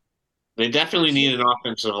 Yeah, they definitely need an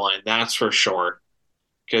offensive line, that's for sure,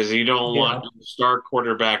 because you don't want a star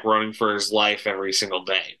quarterback running for his life every single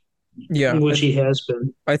day. Yeah, which he has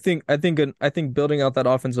been. I think building out that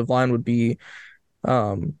offensive line would be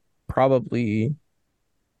um probably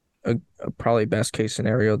a probably best case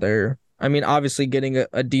scenario there. I mean, obviously getting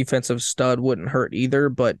a defensive stud wouldn't hurt either,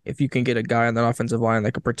 but if you can get a guy on that offensive line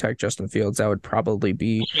that could protect Justin Fields, that would probably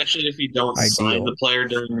be especially if you don't sign the ideal. player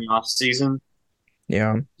during the offseason.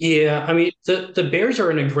 Yeah. Yeah, I mean the Bears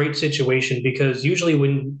are in a great situation because usually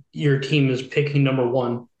when your team is picking number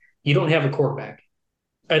one, you don't have a quarterback.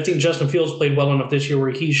 I think Justin Fields played well enough this year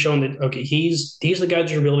where he's shown that okay, he's the guy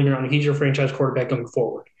that you're building around. He's your franchise quarterback going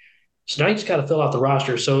forward. So now you just got to fill out the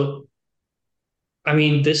roster. So I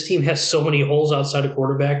mean, this team has so many holes outside of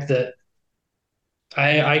quarterback that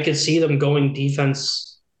I could see them going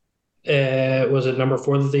defense. Was it number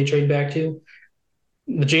four that they trade back to?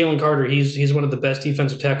 The Jalen Carter, he's one of the best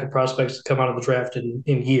defensive tackle prospects to come out of the draft in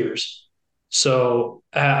years. So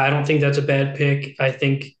I don't think that's a bad pick. I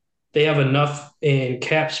think they have enough in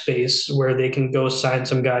cap space where they can go sign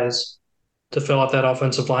some guys to fill out that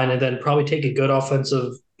offensive line and then probably take a good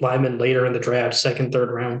offensive lineman later in the draft, second,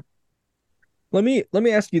 third round. Let me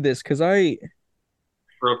ask you this because Real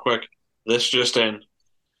quick, this just in.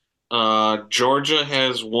 Georgia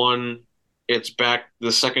has won its back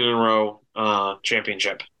the second in a row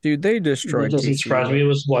championship. dude, they That destroyed doesn't surprise me. TCU. It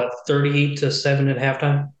was what, 38-7 at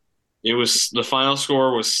halftime? It was the final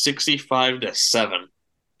score was 65-7.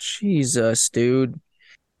 Jesus, dude.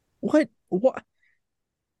 What?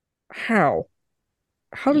 How?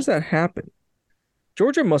 How does that happen?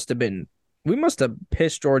 Georgia must have been we must have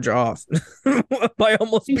pissed Georgia off by I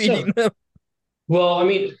almost think beating so. them. Well, I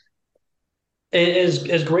mean,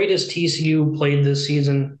 as great as TCU played this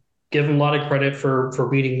season, give them a lot of credit for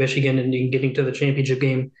beating Michigan and getting to the championship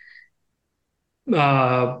game.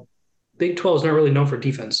 Uh, Big 12 is not really known for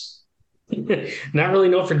defense. Not really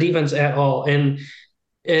known for defense at all. And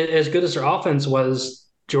as good as their offense was,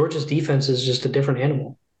 Georgia's defense is just a different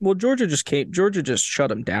animal. Well, Georgia just shut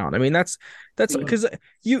them down. I mean, that's because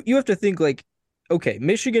you have to think like, okay,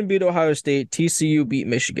 Michigan beat Ohio State, TCU beat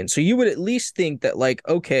Michigan. So you would at least think that like,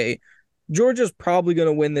 okay, Georgia's probably going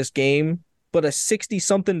to win this game, but a 60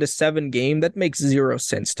 something to 7 game, that makes zero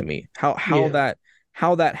sense to me. Yeah.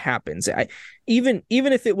 How that happens. Even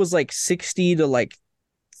if it was like 60 to like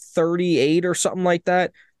 38 or something like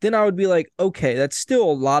that, then I would be like, okay, that's still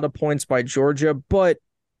a lot of points by Georgia, but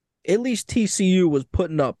at least TCU was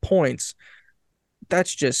putting up points.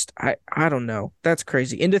 That's just I don't know. That's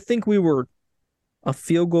crazy. And to think we were a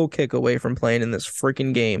field goal kick away from playing in this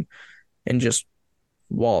freaking game and just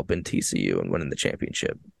walloping TCU and winning the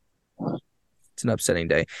championship. It's an upsetting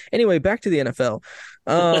day. Anyway, back to the NFL.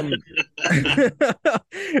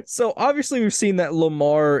 So obviously we've seen that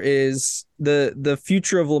Lamar is the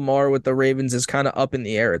future of Lamar with the Ravens is kind of up in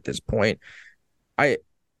the air at this point. I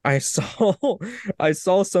I saw I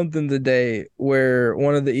saw something today where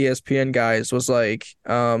one of the ESPN guys was like,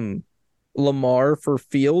 Lamar for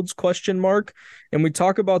Fields question mark. And we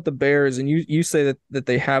talk about the Bears and you say that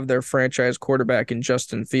they have their franchise quarterback in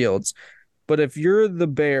Justin Fields. But if you're the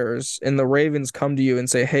Bears and the Ravens come to you and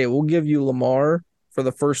say, "Hey, we'll give you Lamar for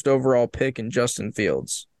the first overall pick in Justin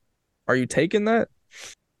Fields," are you taking that?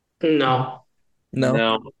 No. No.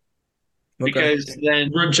 No, Okay. because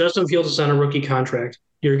then Justin Fields is on a rookie contract.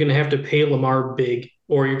 You're going to have to pay Lamar big,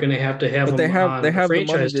 or you're going to have But they him have they on a have the money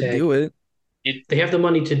franchise to tag. do it. it They have the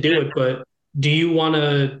money to do it, but do you want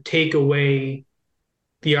to take away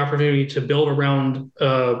the opportunity to build around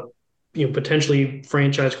potentially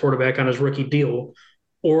franchise quarterback on his rookie deal,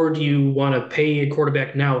 or do you want to pay a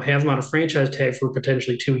quarterback now, have him on a franchise tag for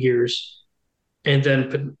potentially 2 years, and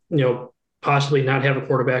then possibly not have a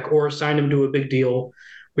quarterback, or sign him to a big deal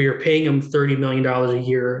where you're paying him $30 million a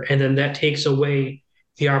year, and then that takes away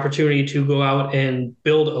the opportunity to go out and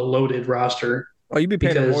build a loaded roster Oh, you'd be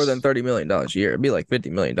paying him more than because $30 million a year. It'd be like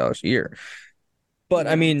 $50 million a year. But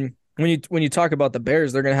I yeah, mean, when you talk about the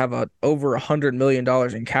Bears, they're gonna have over $100 million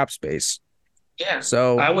in cap space. yeah.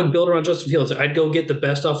 So I would build around Justin Fields. I'd go get the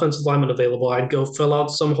best offensive lineman available. I'd go fill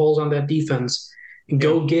out some holes on that defense and yeah,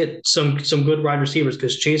 go get some good wide receivers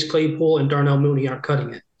because Chase Claypool and Darnell Mooney aren't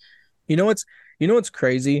cutting it. you know what's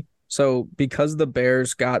crazy? So because the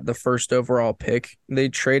Bears got the first overall pick, they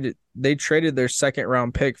traded their second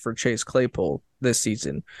round pick for Chase Claypool this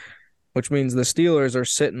season, which means the Steelers are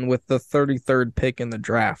sitting with the 33rd pick in the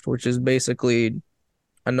draft, which is basically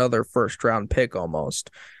another first round pick almost.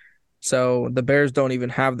 So the Bears don't even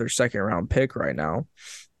have their second round pick right now,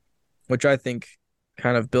 which I think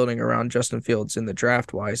kind of building around Justin Fields in the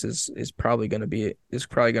draft wise is probably going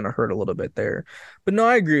to hurt a little bit there. But no,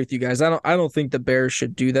 I agree with you guys. I don't think the Bears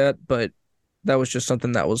should do that, but that was just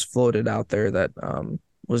something that was floated out there that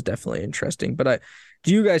was definitely interesting. But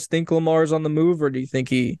do you guys think Lamar's on the move, or do you think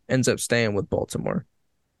he ends up staying with Baltimore?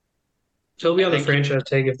 So he'll be I on the think, franchise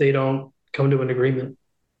tag if they don't come to an agreement.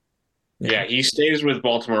 Yeah. yeah, he stays with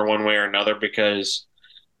Baltimore one way or another because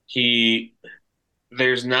he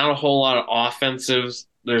there's not a whole lot of offensive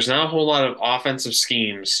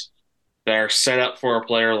schemes that are set up for a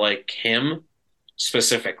player like him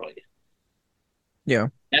specifically. Yeah.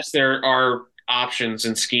 Yes, there are options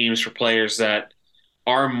and schemes for players that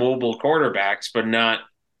are mobile quarterbacks, but not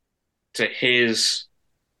to his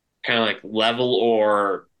kind of like level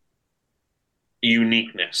or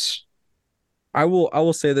uniqueness. I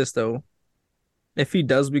will say this though. If he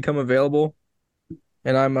does become available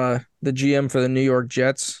and I'm the GM for the New York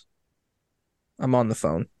Jets, I'm on the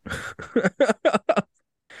phone.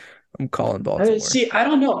 I'm calling Baltimore. See, I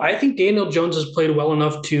don't know. I think Daniel Jones has played well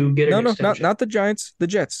enough to get an No, no, not extension. not the Giants, the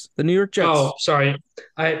Jets, the New York Oh, Jets. sorry.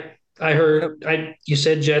 I Yep. heard you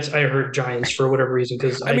said Jets. I heard Giants for whatever reason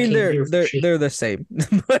because I I mean can't they're hear for they're shit. they're the same.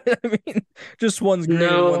 But I mean just one's green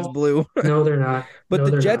and one's No, blue. no, they're not. But No,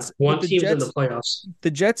 the they're not. Jets, but One team's in the playoffs.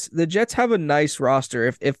 the Jets have a nice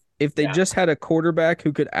roster. If they Yeah. just had a quarterback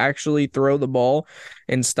who could actually throw the ball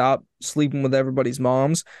and stop sleeping with everybody's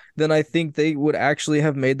moms, then I think they would actually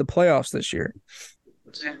have made the playoffs this year.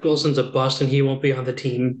 Zach Wilson's a bust and he won't be on the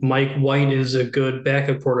team. Mike White is a good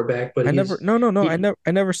backup quarterback, but I never no no no he,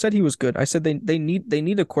 I never said he was good. I said they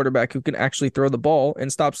need a quarterback who can actually throw the ball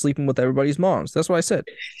and stop sleeping with everybody's moms. That's what I said.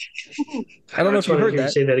 I don't I know just if you wanted to heard hear you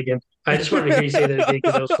that. say that again. I just wanted to hear you say that again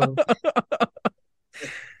because that was fun.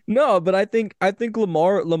 No, but I think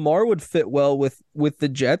Lamar would fit well with the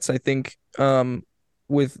Jets. I think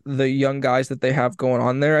with the young guys that they have going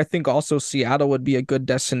on there. I think also Seattle would be a good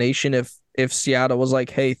destination if Seattle was like,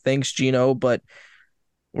 "Hey, thanks Gino, but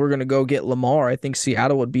we're going to go get Lamar." I think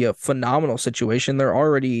Seattle would be a phenomenal situation. They're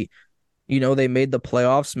already, they made the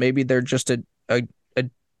playoffs. Maybe they're just a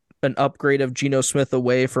an upgrade of Geno Smith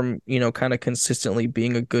away from, kind of consistently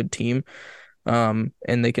being a good team. And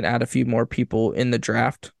they can add a few more people in the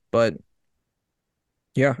draft. But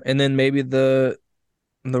yeah, and then maybe the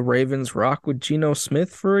Ravens rock with Geno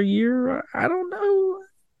Smith for a year. I don't know.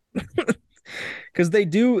 Because the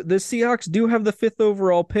Seahawks do have the fifth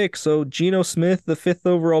overall pick. So Geno Smith, the fifth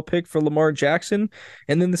overall pick for Lamar Jackson.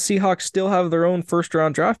 And then the Seahawks still have their own first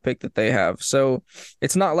round draft pick that they have. So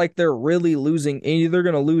it's not like they're really losing. They're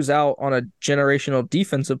going to lose out on a generational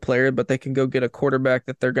defensive player, but they can go get a quarterback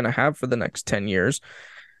that they're going to have for the next 10 years,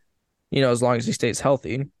 as long as he stays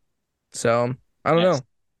healthy. So I don't Yes. know.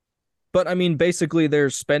 But I mean, basically, they're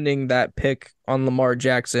spending that pick on Lamar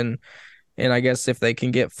Jackson. And I guess if they can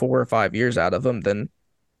get 4 or 5 years out of him, then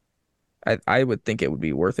I would think it would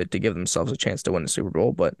be worth it to give themselves a chance to win the Super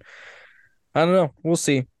Bowl. But I don't know. We'll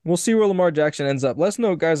see. We'll see where Lamar Jackson ends up. Let us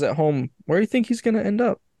know, guys at home, where you think he's going to end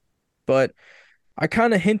up. But I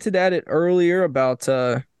kind of hinted at it earlier about,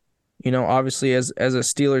 obviously as a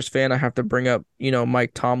Steelers fan, I have to bring up,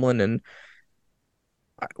 Mike Tomlin. And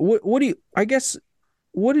what do you, I guess,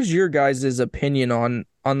 what is your guys' opinion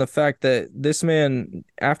on the fact that this man,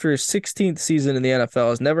 after his 16th season in the NFL,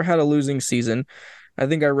 has never had a losing season? I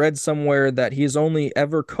think I read somewhere that he's only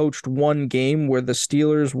ever coached one game where the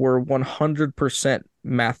Steelers were 100%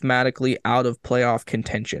 mathematically out of playoff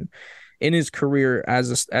contention in his career as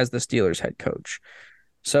the Steelers head coach.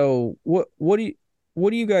 So what do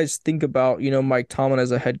you guys think about, Mike Tomlin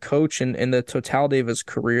as a head coach and the totality of his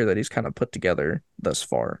career that he's kind of put together thus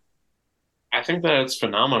far? I think that it's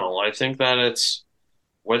phenomenal. I think that it's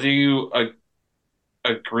whether you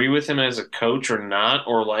agree with him as a coach or not,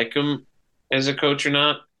 or like him as a coach or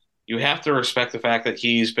not, you have to respect the fact that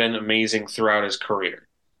he's been amazing throughout his career.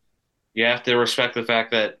 You have to respect the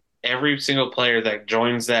fact that every single player that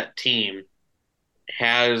joins that team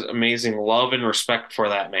has amazing love and respect for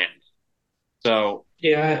that man. So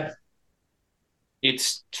Yeah,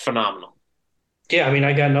 it's phenomenal. yeah. I mean,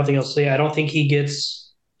 I got nothing else to say. I don't think he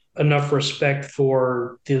gets enough respect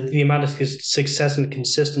for the amount of his success and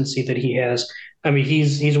consistency that he has. I mean,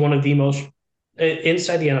 he's one of the most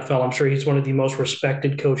inside the NFL. I'm sure he's one of the most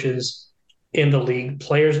respected coaches in the league.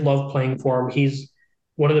 Players love playing for him. He's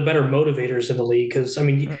one of the better motivators in the league because I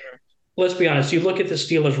mean, let's be honest. You look at the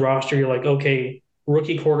Steelers roster, you're like, okay,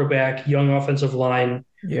 rookie quarterback, young offensive line,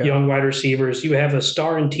 Yeah. young wide receivers. You have a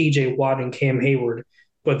star in TJ Watt and Cam Hayward,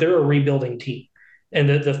 but they're a rebuilding team. And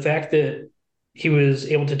the fact that he was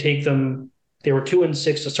able to take them, they were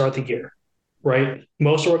 2-6 to start the year, right?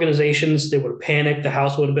 Most organizations, they would have panicked, the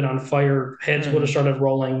house would have been on fire, heads would have Mhm. started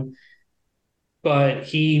rolling. But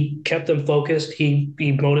he kept them focused. He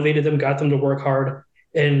motivated them, got them to work hard.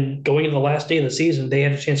 And going into the last day of the season, they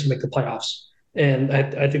had a chance to make the playoffs. And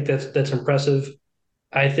I think that's impressive.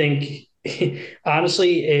 I think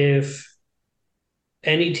honestly, if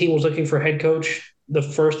any team was looking for a head coach, the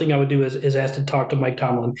first thing I would do is ask to talk to Mike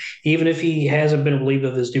Tomlin, even if he hasn't been relieved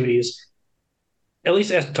of his duties. At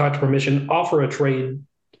least ask to talk to permission, offer a trade,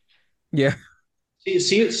 Yeah.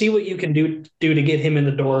 see what you can do to get him in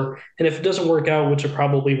the door. And if it doesn't work out, which it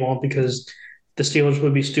probably won't, because the Steelers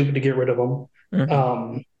would be stupid to get rid of him. Hmm.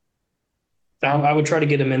 Um, I would try to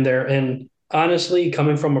get him in there. And honestly,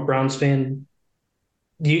 coming from a Browns fan,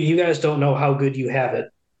 you guys don't know how good you have it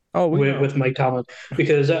Oh, we know. with Mike Tomlin,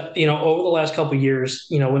 because over the last couple of years,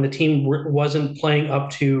 when the team wasn't playing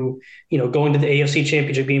up to going to the AFC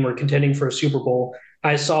Championship game or contending for a Super Bowl,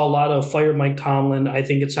 I saw a lot of fire Mike Tomlin. I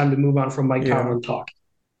think it's time to move on from Mike Yeah. Tomlin talk.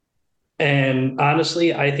 And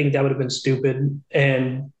honestly, I think that would have been stupid.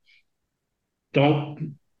 And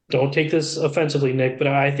don't don't take this offensively, Nick, but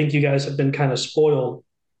I think you guys have been kind of spoiled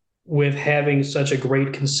with having such a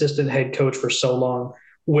great, consistent head coach for so long,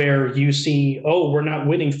 where you see, oh, we're not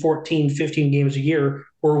winning 14, 15 games a year.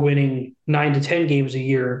 We're winning 9 to 10 games a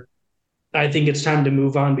year. I think it's time to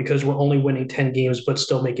move on because we're only winning 10 games, but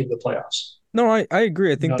still making the playoffs. No, I agree.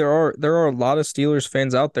 I You think know, there are a lot of Steelers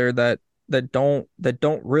fans out there that don't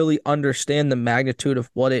really understand the magnitude of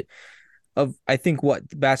what it of I think what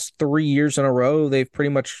the past 3 years in a row they've pretty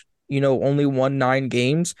much, only won 9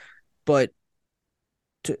 games. But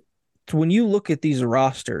when you look at these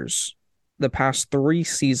rosters the past 3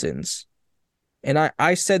 seasons, and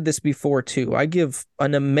I said this before too, I give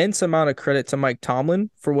an immense amount of credit to Mike Tomlin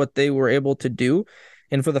for what they were able to do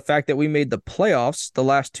and for the fact that we made the playoffs the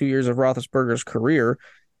last 2 years of Roethlisberger's career.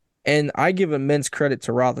 And I give immense credit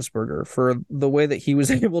to Roethlisberger for the way that he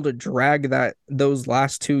was able to drag those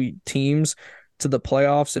last two teams to the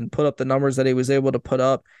playoffs and put up the numbers that he was able to put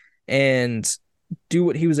up and do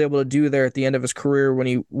what he was able to do there at the end of his career when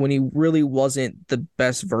he really wasn't the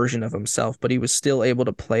best version of himself, but he was still able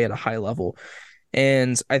to play at a high level.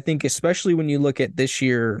 And I think especially when you look at this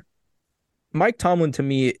year, Mike Tomlin to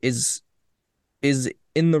me is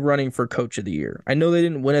in the running for coach of the year. I know they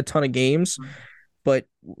didn't win a ton of games, but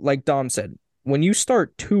like Dom said, when you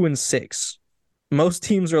start 2-6, most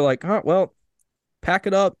teams are like, oh, well, pack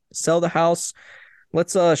it up, sell the house.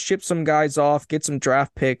 Let's ship some guys off, get some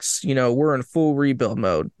draft picks. We're in full rebuild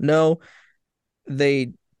mode. No,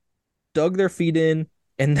 they dug their feet in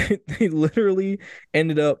and they literally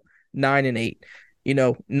ended up 9-8.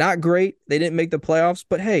 Not great. They didn't make the playoffs,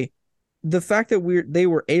 but hey, the fact that they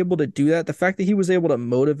were able to do that, the fact that he was able to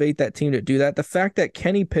motivate that team to do that, the fact that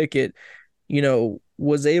Kenny Pickett,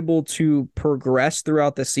 was able to progress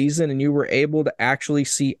throughout the season and you were able to actually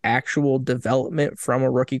see actual development from a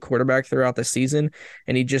rookie quarterback throughout the season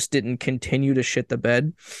and he just didn't continue to shit the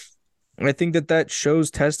bed. I think that shows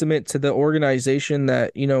testament to the organization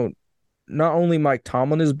that, not only Mike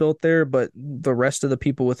Tomlin is built there, but the rest of the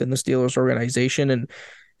people within the Steelers organization.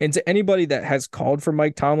 And to anybody that has called for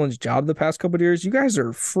Mike Tomlin's job the past couple of years, you guys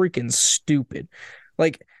are freaking stupid.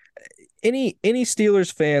 Like any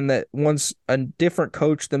Steelers fan that wants a different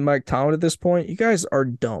coach than Mike Tomlin at this point, you guys are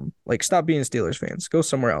dumb. Like, stop being Steelers fans. Go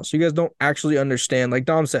somewhere else. You guys don't actually understand, like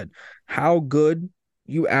Dom said, how good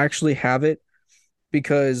you actually have it,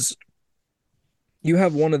 because you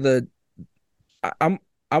have one of the I'm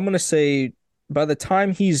gonna say by the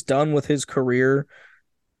time he's done with his career,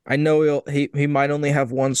 I know he might only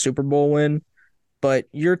have one Super Bowl win, but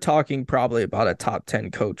you're talking probably about a top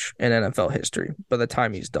 10 coach in NFL history by the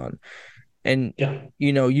time he's done. And yeah.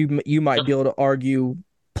 you might be able to argue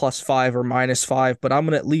 +5 or -5, but I'm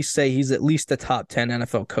gonna at least say he's at least a top 10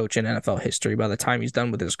 NFL coach in NFL history by the time he's done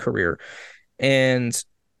with his career. And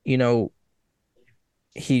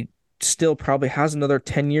he still probably has another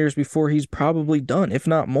 10 years before he's probably done, if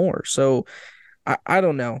not more. So I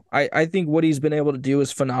don't know. I think what he's been able to do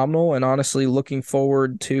is phenomenal, and honestly looking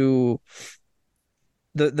forward to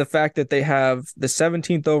the fact that they have the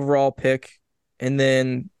 17th overall pick and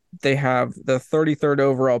then they have the 33rd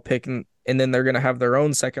overall pick and then they're going to have their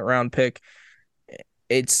own second round pick.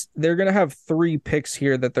 They're going to have 3 picks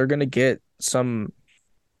here that they're going to get some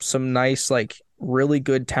nice, like really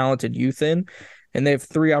good talented youth in, and they have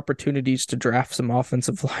 3 opportunities to draft some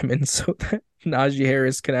offensive linemen so that Najee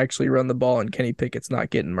Harris can actually run the ball and Kenny Pickett's not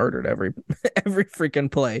getting murdered every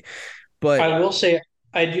freaking play. But I will say,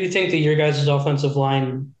 I do think that your guys' offensive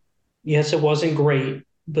line, yes, it wasn't great,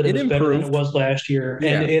 but it it was better than it improved. was last year, and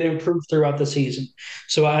Yeah. it improved throughout the season.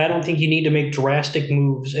 So I don't think you need to make drastic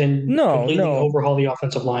moves and No, completely no. overhaul the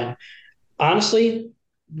offensive line. Honestly,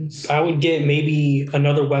 I would get maybe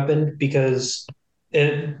another weapon because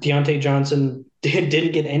Deontay Johnson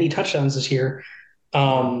didn't get any touchdowns this year.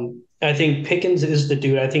 I think Pickens is the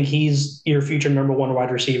dude. I think he's your future number 1 wide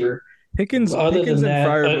receiver. Other Pickens than and that,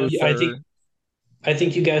 Fryermuth are I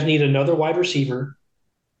think you guys need another wide receiver,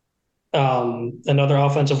 another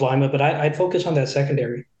offensive lineman, but I'd focus on that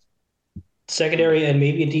secondary, and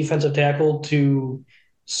maybe a defensive tackle to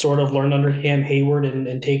sort of learn under Cam Hayward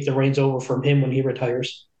and take the reins over from him when he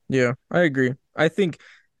retires. yeah, I agree. I think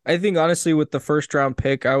honestly with the first round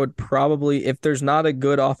pick, I would probably if there's not a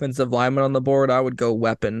good offensive lineman on the board, I would go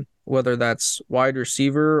weapon, whether that's wide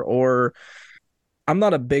receiver or I'm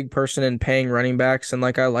not a big person in paying running backs and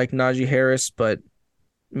like I like Najee Harris, but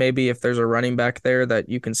maybe if there's a running back there that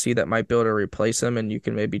you can see that might be able to replace him and you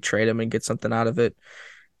can maybe trade him and get something out of it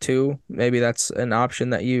too. Maybe that's an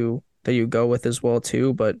option that you go with as well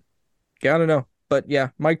too, but yeah, I don't know. But yeah,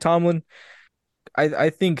 Mike Tomlin, I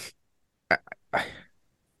think I,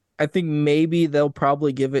 I think maybe they'll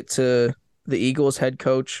probably give it to the Eagles head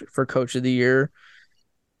coach for coach of the year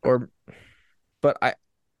or but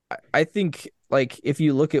I think like if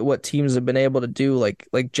you look at what teams have been able to do like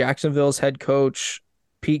Jacksonville's head coach,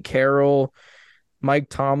 Pete Carroll, Mike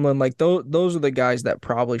Tomlin, like those are the guys that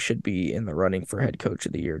probably should be in the running for head coach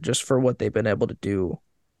of the year just for what they've been able to do,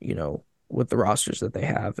 with the rosters that they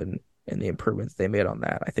have and the improvements they made on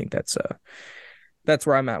that. I think that's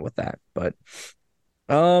where I'm at with that. But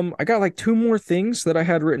I got like two more things that I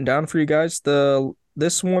had written down for you guys.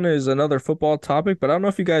 This one is another football topic, but I don't know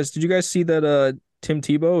if did you guys see that Tim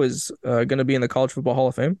Tebow is going to be in the College Football Hall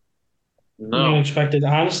of Fame? No. Unexpected.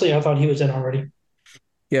 Honestly, I thought he was in already.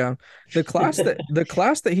 Yeah. The class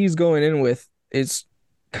that he's going in with is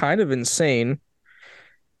kind of insane.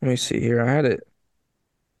 Let me see here. I had it.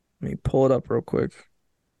 Let me pull it up real quick.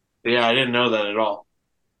 Yeah, I didn't know that at all.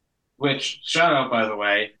 Which, shout out, by the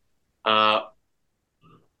way. Uh,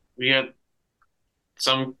 we had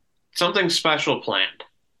some something special planned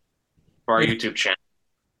for our Yeah. YouTube channel.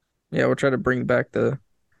 Yeah, we'll try to bring back the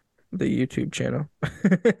YouTube channel.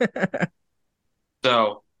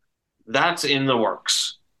 So that's in the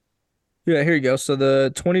works. Yeah, here you go. So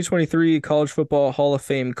the 2023 College Football Hall of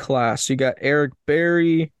Fame class. You got Eric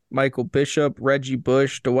Berry, Michael Bishop, Reggie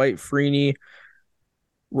Bush, Dwight Freeney,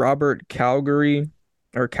 Robert Calgary,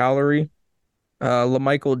 LaMichael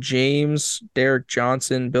James, Derek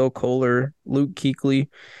Johnson, Bill Kohler, Luke Kuechly,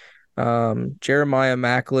 Jeremiah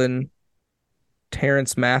Macklin,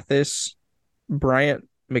 Terrence Mathis, Bryant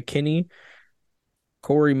McKinney,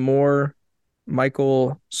 Corey Moore,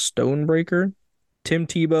 Michael Stonebreaker, Tim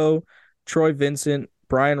Tebow, Troy Vincent,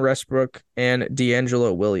 Brian Westbrook, and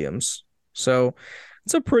D'Angelo Williams. So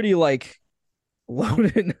it's a pretty like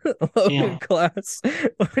loaded Yeah. class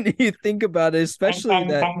when you think about it, I'm, especially I'm,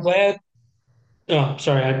 that. I'm glad. Oh,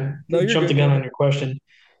 sorry, I No, you're jumped the good. Go gun on ahead. your question.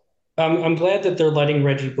 I'm glad that they're letting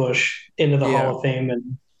Reggie Bush into the Yeah. Hall of Fame,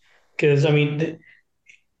 and because I mean,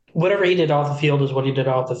 whatever he did off the field is what he did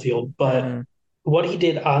off the field, but hmm what he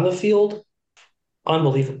did on the field,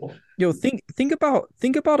 unbelievable. Yo, think about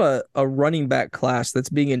a running back class that's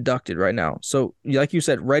being inducted right now. So, like you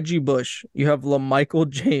said, Reggie Bush, you have LaMichael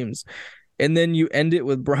James, and then you end it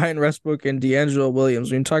with Brian Westbrook and D'Angelo Williams.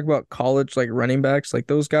 When you talk about college like running backs, like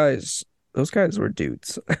those guys were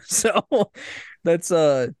dudes. So that's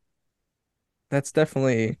that's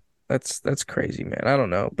definitely that's crazy, man. I don't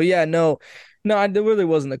know. But yeah, no, there really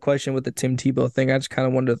wasn't a question with the Tim Tebow thing. I just kind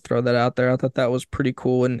of wanted to throw that out there. I thought that was pretty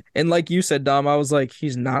cool. And like you said, Dom, I was like,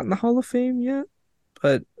 he's not in the Hall of Fame yet,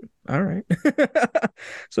 but all right.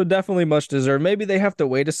 So definitely much deserved. Maybe they have to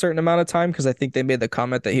wait a certain amount of time because I think they made the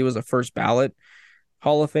comment that he was a first ballot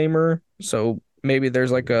Hall of Famer. So maybe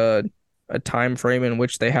there's like a time frame in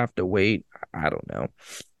which they have to wait. I don't know.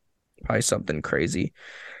 Probably something crazy.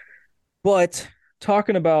 But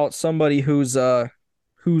talking about somebody who's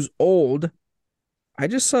old, I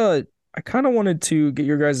just I kind of wanted to get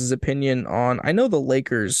your guys' opinion on I know the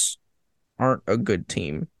Lakers aren't a good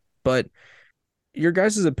team, but your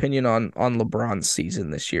guys' opinion on LeBron's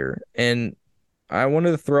season this year. And I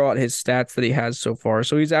wanted to throw out his stats that he has so far.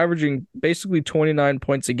 So he's averaging basically 29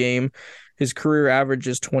 points a game. His career average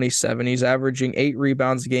is 27. He's averaging 8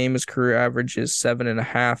 rebounds a game. His career average is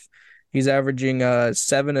 7.5. He's averaging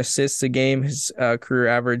 7 assists a game. His career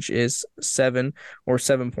average is 7 or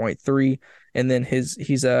 7.3. And then he has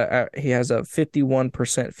a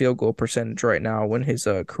 51% field goal percentage right now when his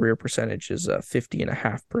career percentage is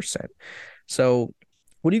 50.5%. So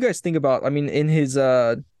what do you guys think about? I mean, in his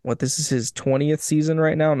this is his 20th season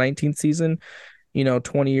right now, 19th season,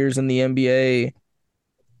 20 years in the NBA,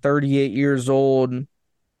 38 years old.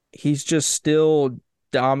 He's just still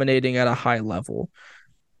dominating at a high level.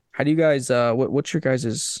 How do you guys what's your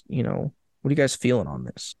guys's, what are you guys feeling on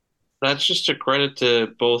this? That's just a credit to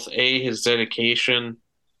both A, his dedication,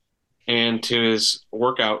 and to his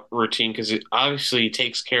workout routine because it obviously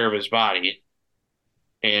takes care of his body.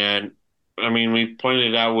 And I mean, we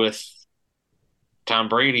pointed it out with Tom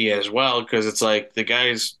Brady as well because it's like the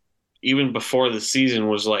guy's even before the season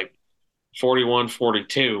was like 41,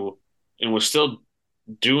 42, and was still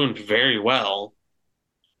doing very well.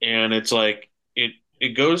 And it's like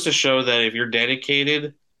it goes to show that if you're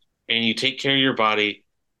dedicated and you take care of your body,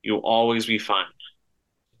 you'll always be fine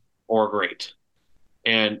or great.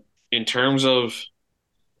 And in terms of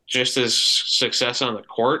just his success on the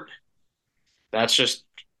court, that's just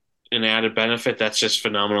an added benefit. That's just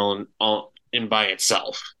phenomenal in by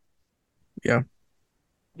itself. Yeah.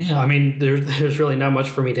 Yeah, I mean, there's really not much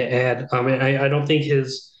for me to add. I mean, I don't think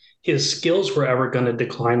his skills were ever going to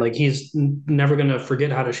decline. Like he's never going to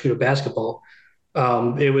forget how to shoot a basketball.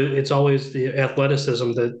 It's always the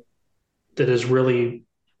athleticism that is really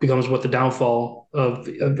becomes what the downfall of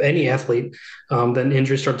any athlete. Then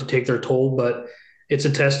injuries start to take their toll, but it's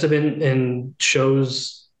a testament and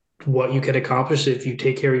shows what you can accomplish if you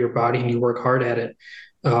take care of your body and you work hard at it.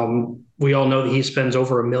 We all know that he spends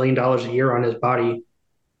over $1 million a year on his body,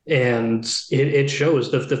 and it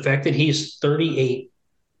shows the fact that he's 38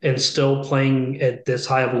 and still playing at this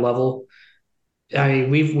high of a level. I mean,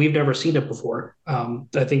 we've never seen it before.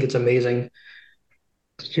 I think it's amazing.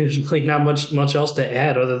 There's like not much else to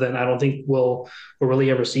add other than I don't think we'll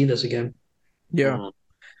really ever see this again. Yeah. Mhm.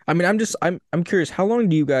 I mean, I'm curious, how long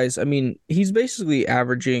do you guys, I mean, he's basically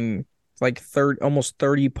averaging like almost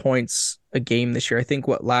 30 points a game this year. I think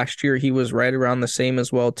what last year he was right around the same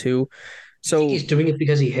as well too. I think So, he's doing it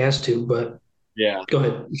because he has to, but Yeah. go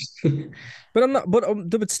ahead. but I'm not,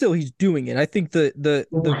 but still he's doing it. I think the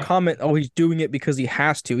Right. comment, oh, he's doing it because he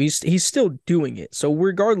has to. He's still doing it. So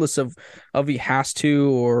regardless of he has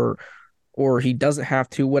to or he doesn't have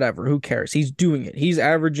to, whatever, who cares? He's doing it. He's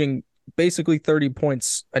averaging basically 30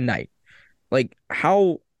 points a night. Like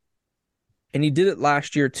how, and he did it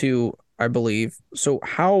last year too, I believe. So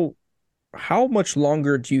how much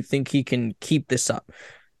longer do you think he can keep this up?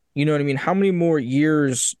 You know what I mean? How many more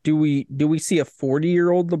years do we see a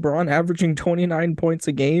 40-year-old LeBron averaging 29 points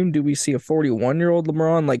a game? Do we see a 41-year-old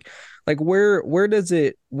LeBron? Like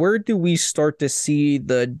where do we start to see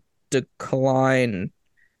the decline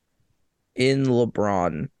in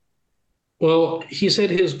LeBron? Well, he said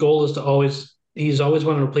his goal is to he's always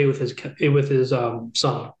wanted to play with his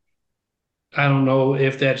son. I don't know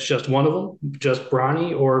if that's just one of them, just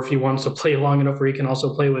Bronny, or if he wants to play long enough where he can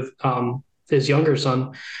also play with his younger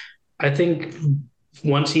son. I think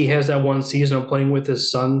once he has that one season of playing with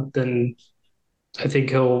his son, then I think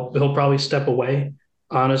he'll probably step away,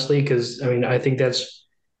 honestly, because I mean I think that's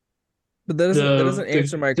But that doesn't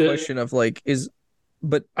answer my the question of like is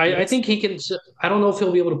but I let's think he can. I don't know if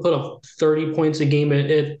he'll be able to put up 30 points a game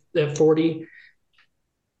at 40,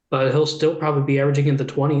 but he'll still probably be averaging in the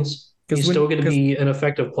 20s. because He's still going to be an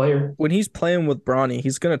effective player. when he's playing with Bronny,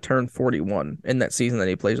 he's gonna turn 41 in that season that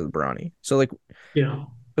he plays with Bronny. So like Yeah.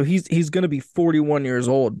 so he's gonna be 41 years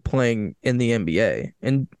old playing in the NBA.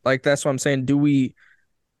 And like that's what I'm saying.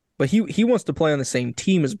 But he wants to play on the same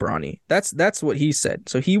team as Bronny. That's what he said.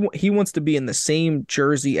 So he wants to be in the same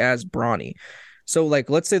jersey as Bronny. So like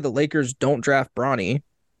let's say the Lakers don't draft Bronny,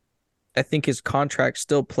 I think his contract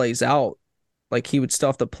still plays out. Like he would still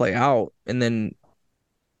have to play out, and then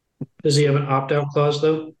Does he have so an opt out clause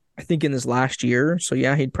though? I think in his last year. So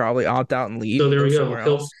yeah, he'd probably opt out and leave So and there go we go. somewhere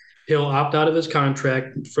else. He'll opt out of his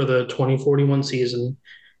contract for the 2041 season,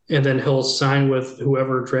 and then he'll sign with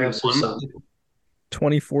whoever drafts his 41. son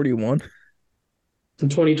 2041. in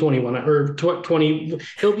 2021 or 20.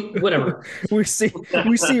 He'll be whatever. we see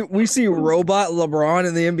we see robot LeBron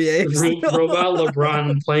in the NBA. Robot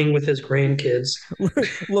LeBron playing with his grandkids.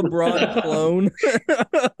 LeBron clone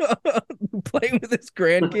playing with his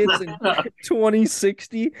grandkids in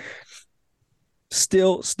 2060,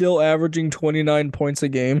 still averaging 29 points a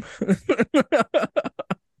game.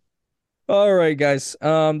 All right, guys.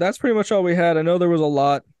 That's pretty much all we had. I know there was a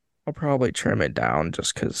lot. I'll probably trim it down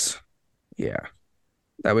just because, yeah.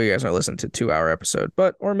 That way you guys are listening to 2 hour episode.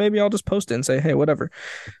 But or maybe I'll just post it and say, hey, whatever.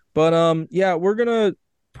 But yeah, we're gonna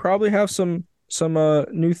probably have some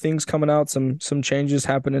new things coming out, some changes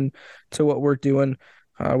happening to what we're doing.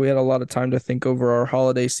 We had a lot of time to think over our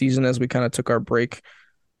holiday season as we kind of took our break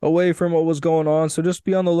away from what was going on. So just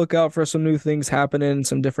be on the lookout for some new things happening,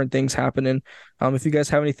 some different things happening. If you guys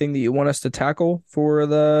have anything that you want us to tackle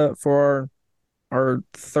for our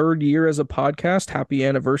third year as a podcast, happy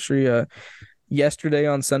anniversary. Yesterday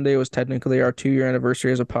on Sunday was technically our 2 year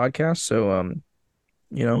anniversary as a podcast. So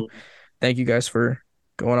you know, thank you guys for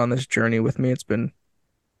going on this journey with me. It's been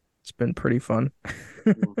pretty fun.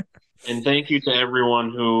 And thank you to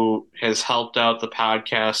everyone who has helped out the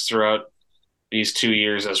podcast throughout these 2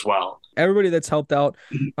 years as well. Everybody that's helped out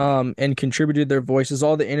and contributed their voices,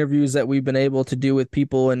 all the interviews that we've been able to do with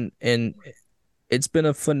people, and it's been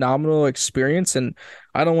a phenomenal experience. And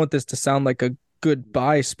I don't want this to sound like a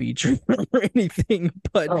goodbye speech or anything,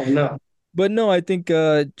 but Oh no. But no, I think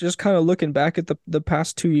just kind of looking back at the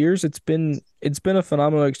past 2 years, it's been a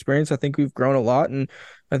phenomenal experience. I think we've grown a lot, and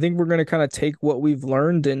I think we're going to kind of take what we've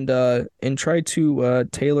learned and try to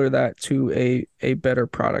tailor that to a better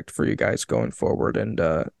product for you guys going forward, and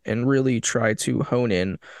really try to hone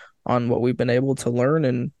in on what we've been able to learn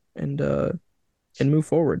and move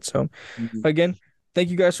forward. So again, thank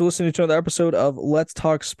you guys for listening to another episode of Let's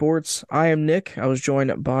Talk Sports. I am Nick. I was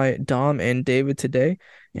joined by Dom and David today,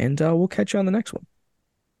 and we'll catch you on the next one.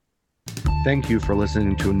 Thank you for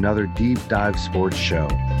listening to another Deep Dive Sports show.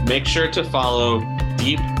 Make sure to follow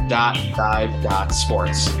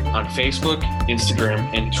deep.dive.sports on Facebook, Instagram,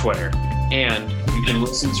 and Twitter. And you can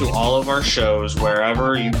listen to all of our shows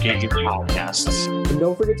wherever you get your podcasts. And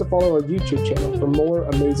don't forget to follow our YouTube channel for more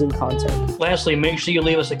amazing content. Lastly, make sure you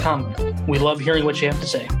leave us a comment. We love hearing what you have to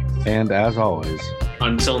say. And as always,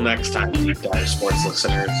 Until next time, Deep Dive Sports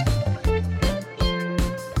listeners.